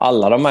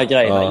 Alla de här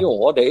grejerna,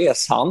 ja det är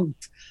sant.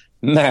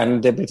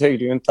 Men det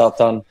betyder ju inte att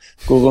han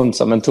går runt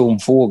som en tom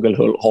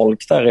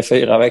fågelholk där i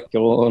 4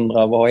 veckor och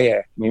undrar vad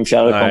är min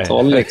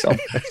fjärrkontroll liksom.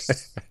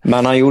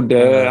 Men han gjorde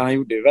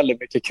ju väldigt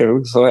mycket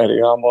kul, så är det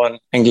ju. Han var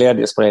en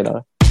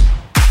glädjespridare.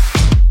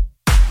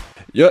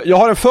 Jag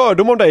har en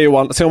fördom om dig,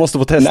 Johan, så jag måste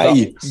få testa.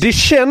 Nej. Det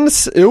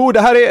känns... Jo, det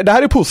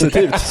här är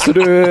positivt. Så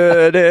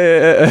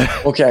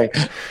Okej.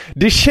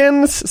 Det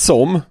känns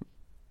som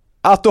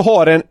att du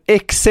har en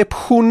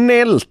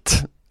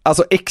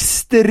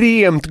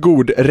extremt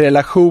god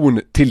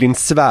relation till din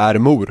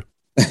svärmor.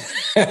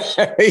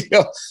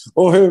 Ja,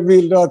 och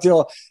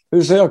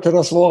hur ska jag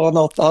kunna svara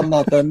något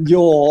annat än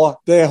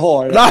ja, det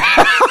har jag.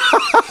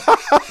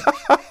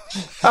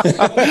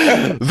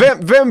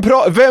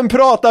 Vem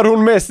pratar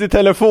hon mest i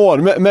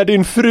telefon? Med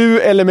din fru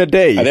eller med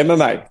dig? Ja, det är med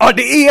mig. Ja,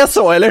 det är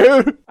så, eller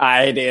hur?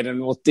 Nej, det är det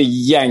nog inte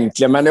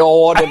egentligen. Men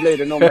ja, det blir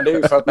det nog. Men det är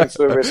ju för att min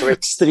fru är så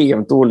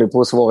extremt dålig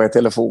på att svara i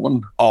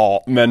telefon.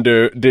 Ja, men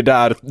du,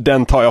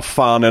 den tar jag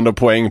fan ändå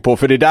poäng på.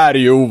 För det där är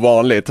ju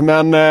ovanligt.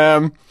 Men,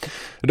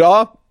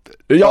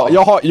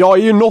 jag är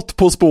ju något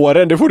på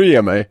spåren, det får du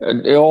ge mig.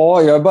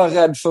 Ja, jag är bara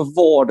rädd för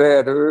vad det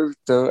är du är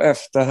ute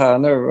efter här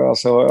nu.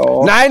 Alltså,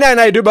 ja.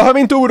 Nej, du behöver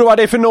inte oroa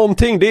dig för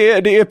någonting. Det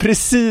är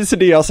precis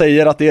det jag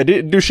säger att det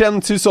är. Du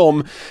känns ju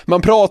som,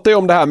 man pratar ju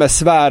om det här med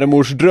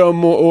svärmors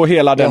dröm och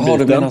hela den biten.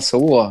 Ja, du menar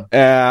så.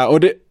 Och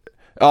det...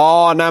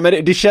 Ja, nej,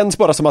 men det känns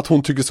bara som att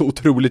hon tycker så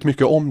otroligt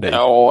mycket om dig.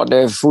 Ja,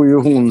 det får ju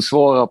hon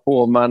svara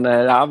på, men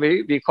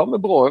vi kommer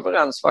bra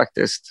överens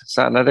faktiskt.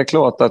 Sen är det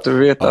klart att du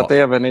vet att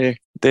även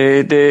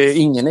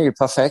ingen är ju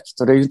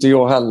perfekt och det är ju inte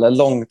jag heller,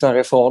 långt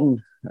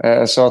därifrån.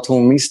 Så att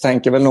hon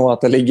misstänker väl nog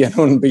att det ligger en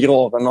hund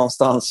begraven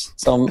någonstans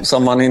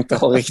som man inte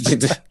har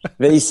riktigt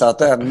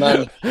visat än.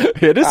 Men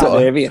är det så?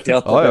 Det vet jag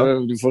inte. Ja.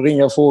 Du får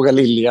ringa och fråga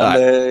Lilian.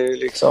 Det är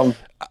liksom...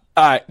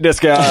 Nej, det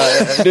ska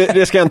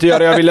jag inte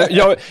göra.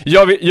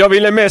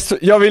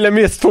 Jag ville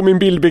mest få min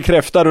bild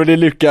bekräftad och det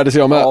lyckades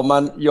jag med. Ja,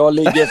 men jag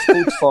ligger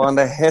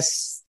fortfarande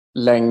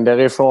hästlängder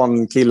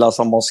ifrån killar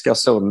som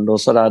Oskarsund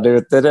och sådär.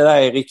 Det där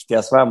är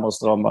riktiga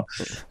svärmorsdrömmar.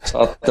 Så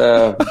att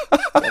jag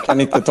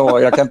kan inte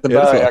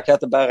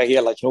bära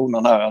hela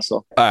kronan här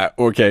alltså. Nej,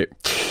 okej.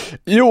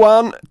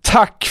 Johan,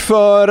 tack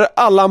för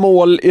alla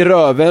mål i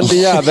röven,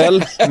 din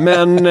jävel.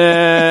 Men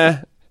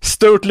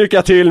stort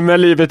lycka till med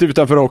livet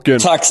utanför hockeyn.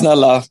 Tack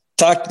snälla.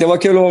 Tack, det var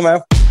kul att vara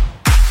med.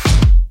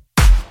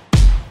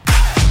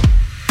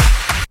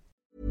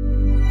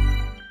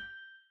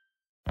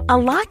 A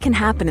lot can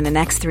happen in the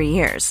next 3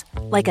 years.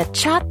 Like a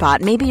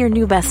chatbot may be your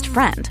new best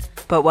friend.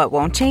 But what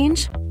won't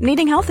change?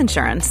 Needing health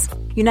insurance.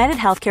 United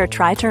Healthcare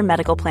Tri-Term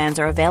Medical Plans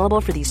are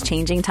available for these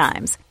changing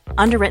times.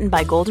 Underwritten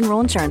by Golden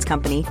Rule Insurance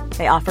Company,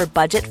 they offer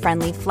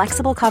budget-friendly,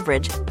 flexible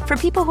coverage for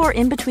people who are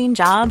in between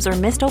jobs or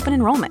missed open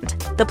enrollment.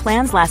 The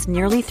plans last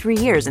nearly 3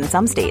 years in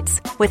some states,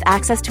 with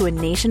access to a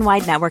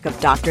nationwide network of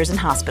doctors and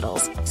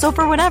hospitals. So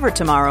for whatever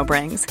tomorrow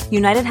brings,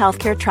 United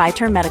Healthcare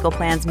Tri-Term Medical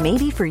Plans may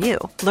be for you.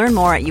 Learn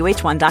more at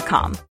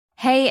uh1.com.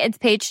 Hey, it's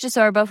Paige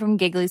DeSorbo from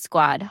Giggly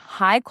Squad.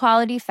 High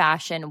quality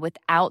fashion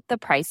without the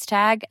price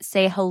tag.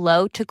 Say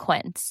hello to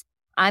Quince.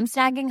 I'm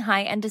snagging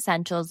high-end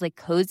essentials like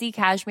cozy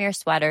cashmere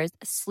sweaters,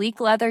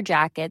 sleek leather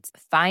jackets,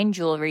 fine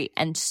jewelry,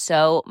 and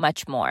so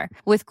much more.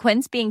 With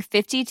Quince being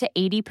 50 to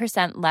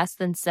 80% less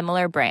than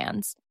similar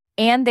brands.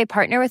 And they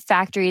partner with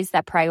factories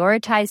that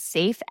prioritize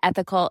safe,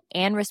 ethical,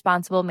 and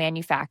responsible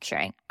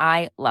manufacturing.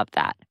 I love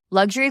that.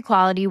 Luxury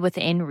quality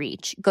within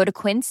reach. Go to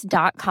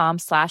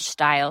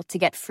quince.com/style to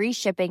get free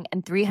shipping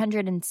and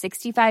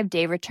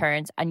 365-day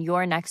returns on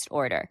your next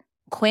order.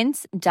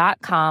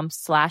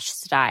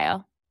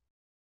 Quince.com/style.